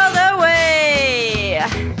whole world away.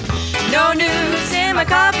 No nukes in my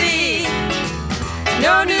coffee,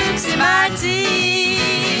 no nukes in my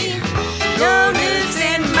tea, no nukes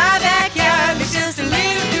in my backyard. It's just a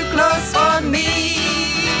little too close for me.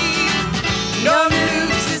 No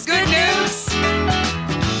nukes is good news,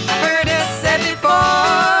 I've heard it said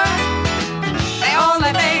before. The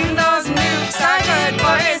only thing those nukes are good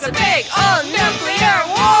for is a big old nuclear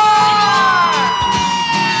war.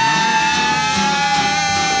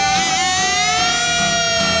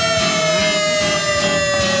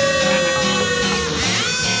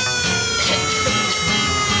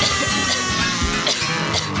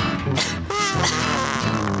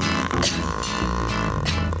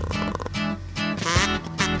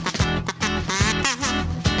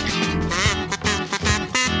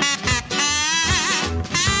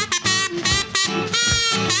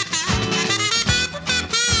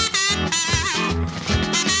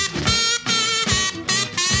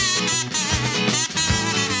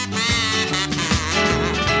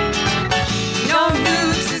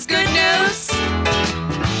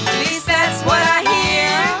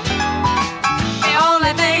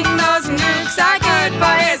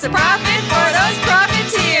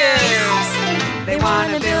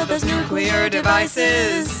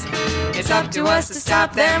 Devices. It's up to us to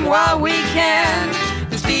stop them while we can.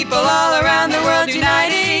 There's people all around the world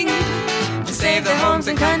uniting to save their homes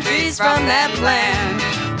and countries from that plan.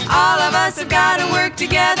 All of us have got to work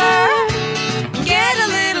together, get a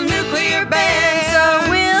little nuclear ban.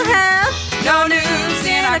 So we'll have no nukes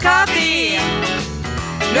in our coffee,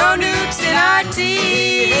 no nukes in our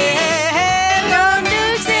tea, no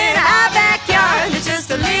nukes in our backyard. It's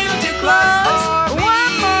just a little too close.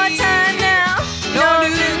 One more time now. No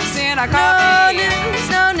nukes in our coffee,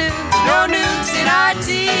 no nukes, no nukes in our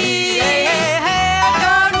tea,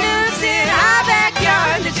 no nukes in our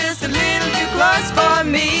backyard. It's just a little too close for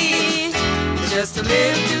me. Just a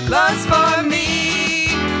little too close for me.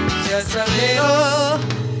 Just a little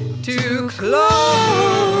too close.